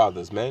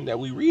forefathers, man, that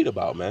we read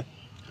about, man.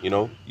 You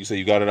know, you say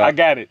you got it out? I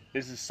got it.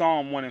 This is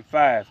Psalm 1 and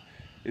 5.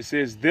 It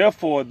says,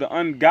 therefore the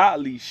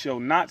ungodly shall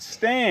not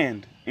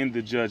stand in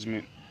the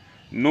judgment,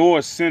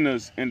 nor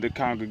sinners in the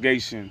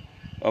congregation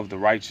of the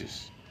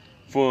righteous.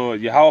 For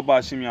Yahweh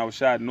Ba'ashem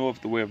Yahushua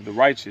knoweth the way of the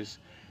righteous,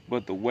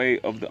 but the way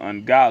of the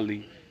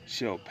ungodly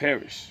shall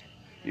perish.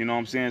 You know what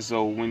I'm saying?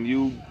 So when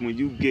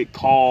you get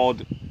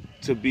called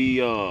to be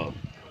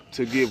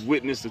to give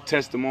witness, a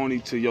testimony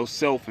to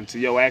yourself and to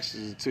your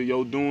actions and to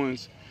your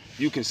doings,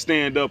 you can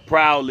stand up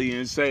proudly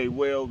and say,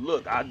 well,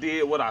 look, I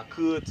did what I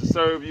could to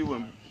serve you,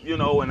 and you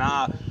know, and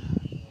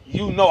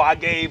I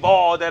gave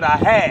all that I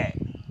had.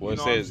 Well, you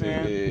know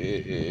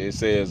it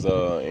says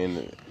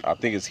in, I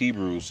think it's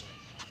Hebrews,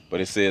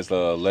 but it says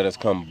let us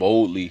come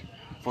boldly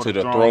to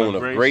the throne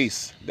of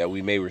grace that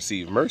we may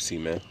receive mercy,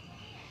 man.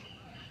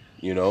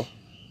 You know,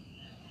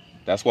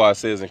 that's why it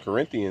says in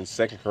Corinthians,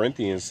 2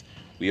 Corinthians,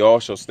 we all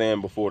shall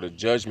stand before the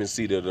judgment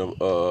seat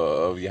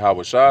of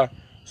Yahweh Shai,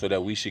 so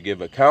that we should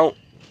give account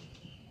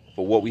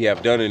for what we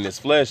have done in this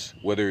flesh,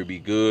 whether it be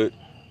good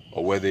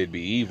or whether it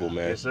be evil,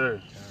 man. Yes, sir.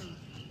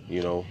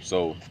 You know,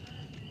 so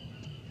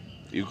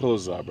you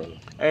close us out, brother.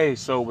 Hey,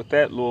 so with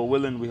that, Lord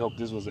willing, we hope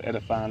this was an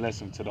edifying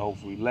lesson to the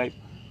hopeful elect.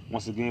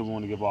 Once again, we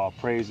want to give all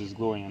praises,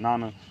 glory, and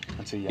honor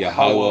unto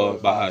Yahweh,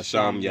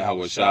 Bahasham,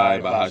 Yahweh Shai,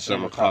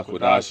 Bahasham,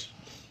 Akakwadash.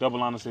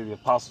 Double honor to the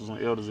apostles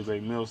and elders, a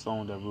great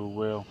millstone that rule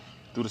well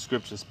through the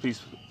scriptures.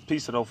 Peace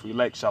to the hopeful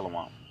elect.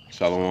 Shalom.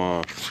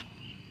 Shalom.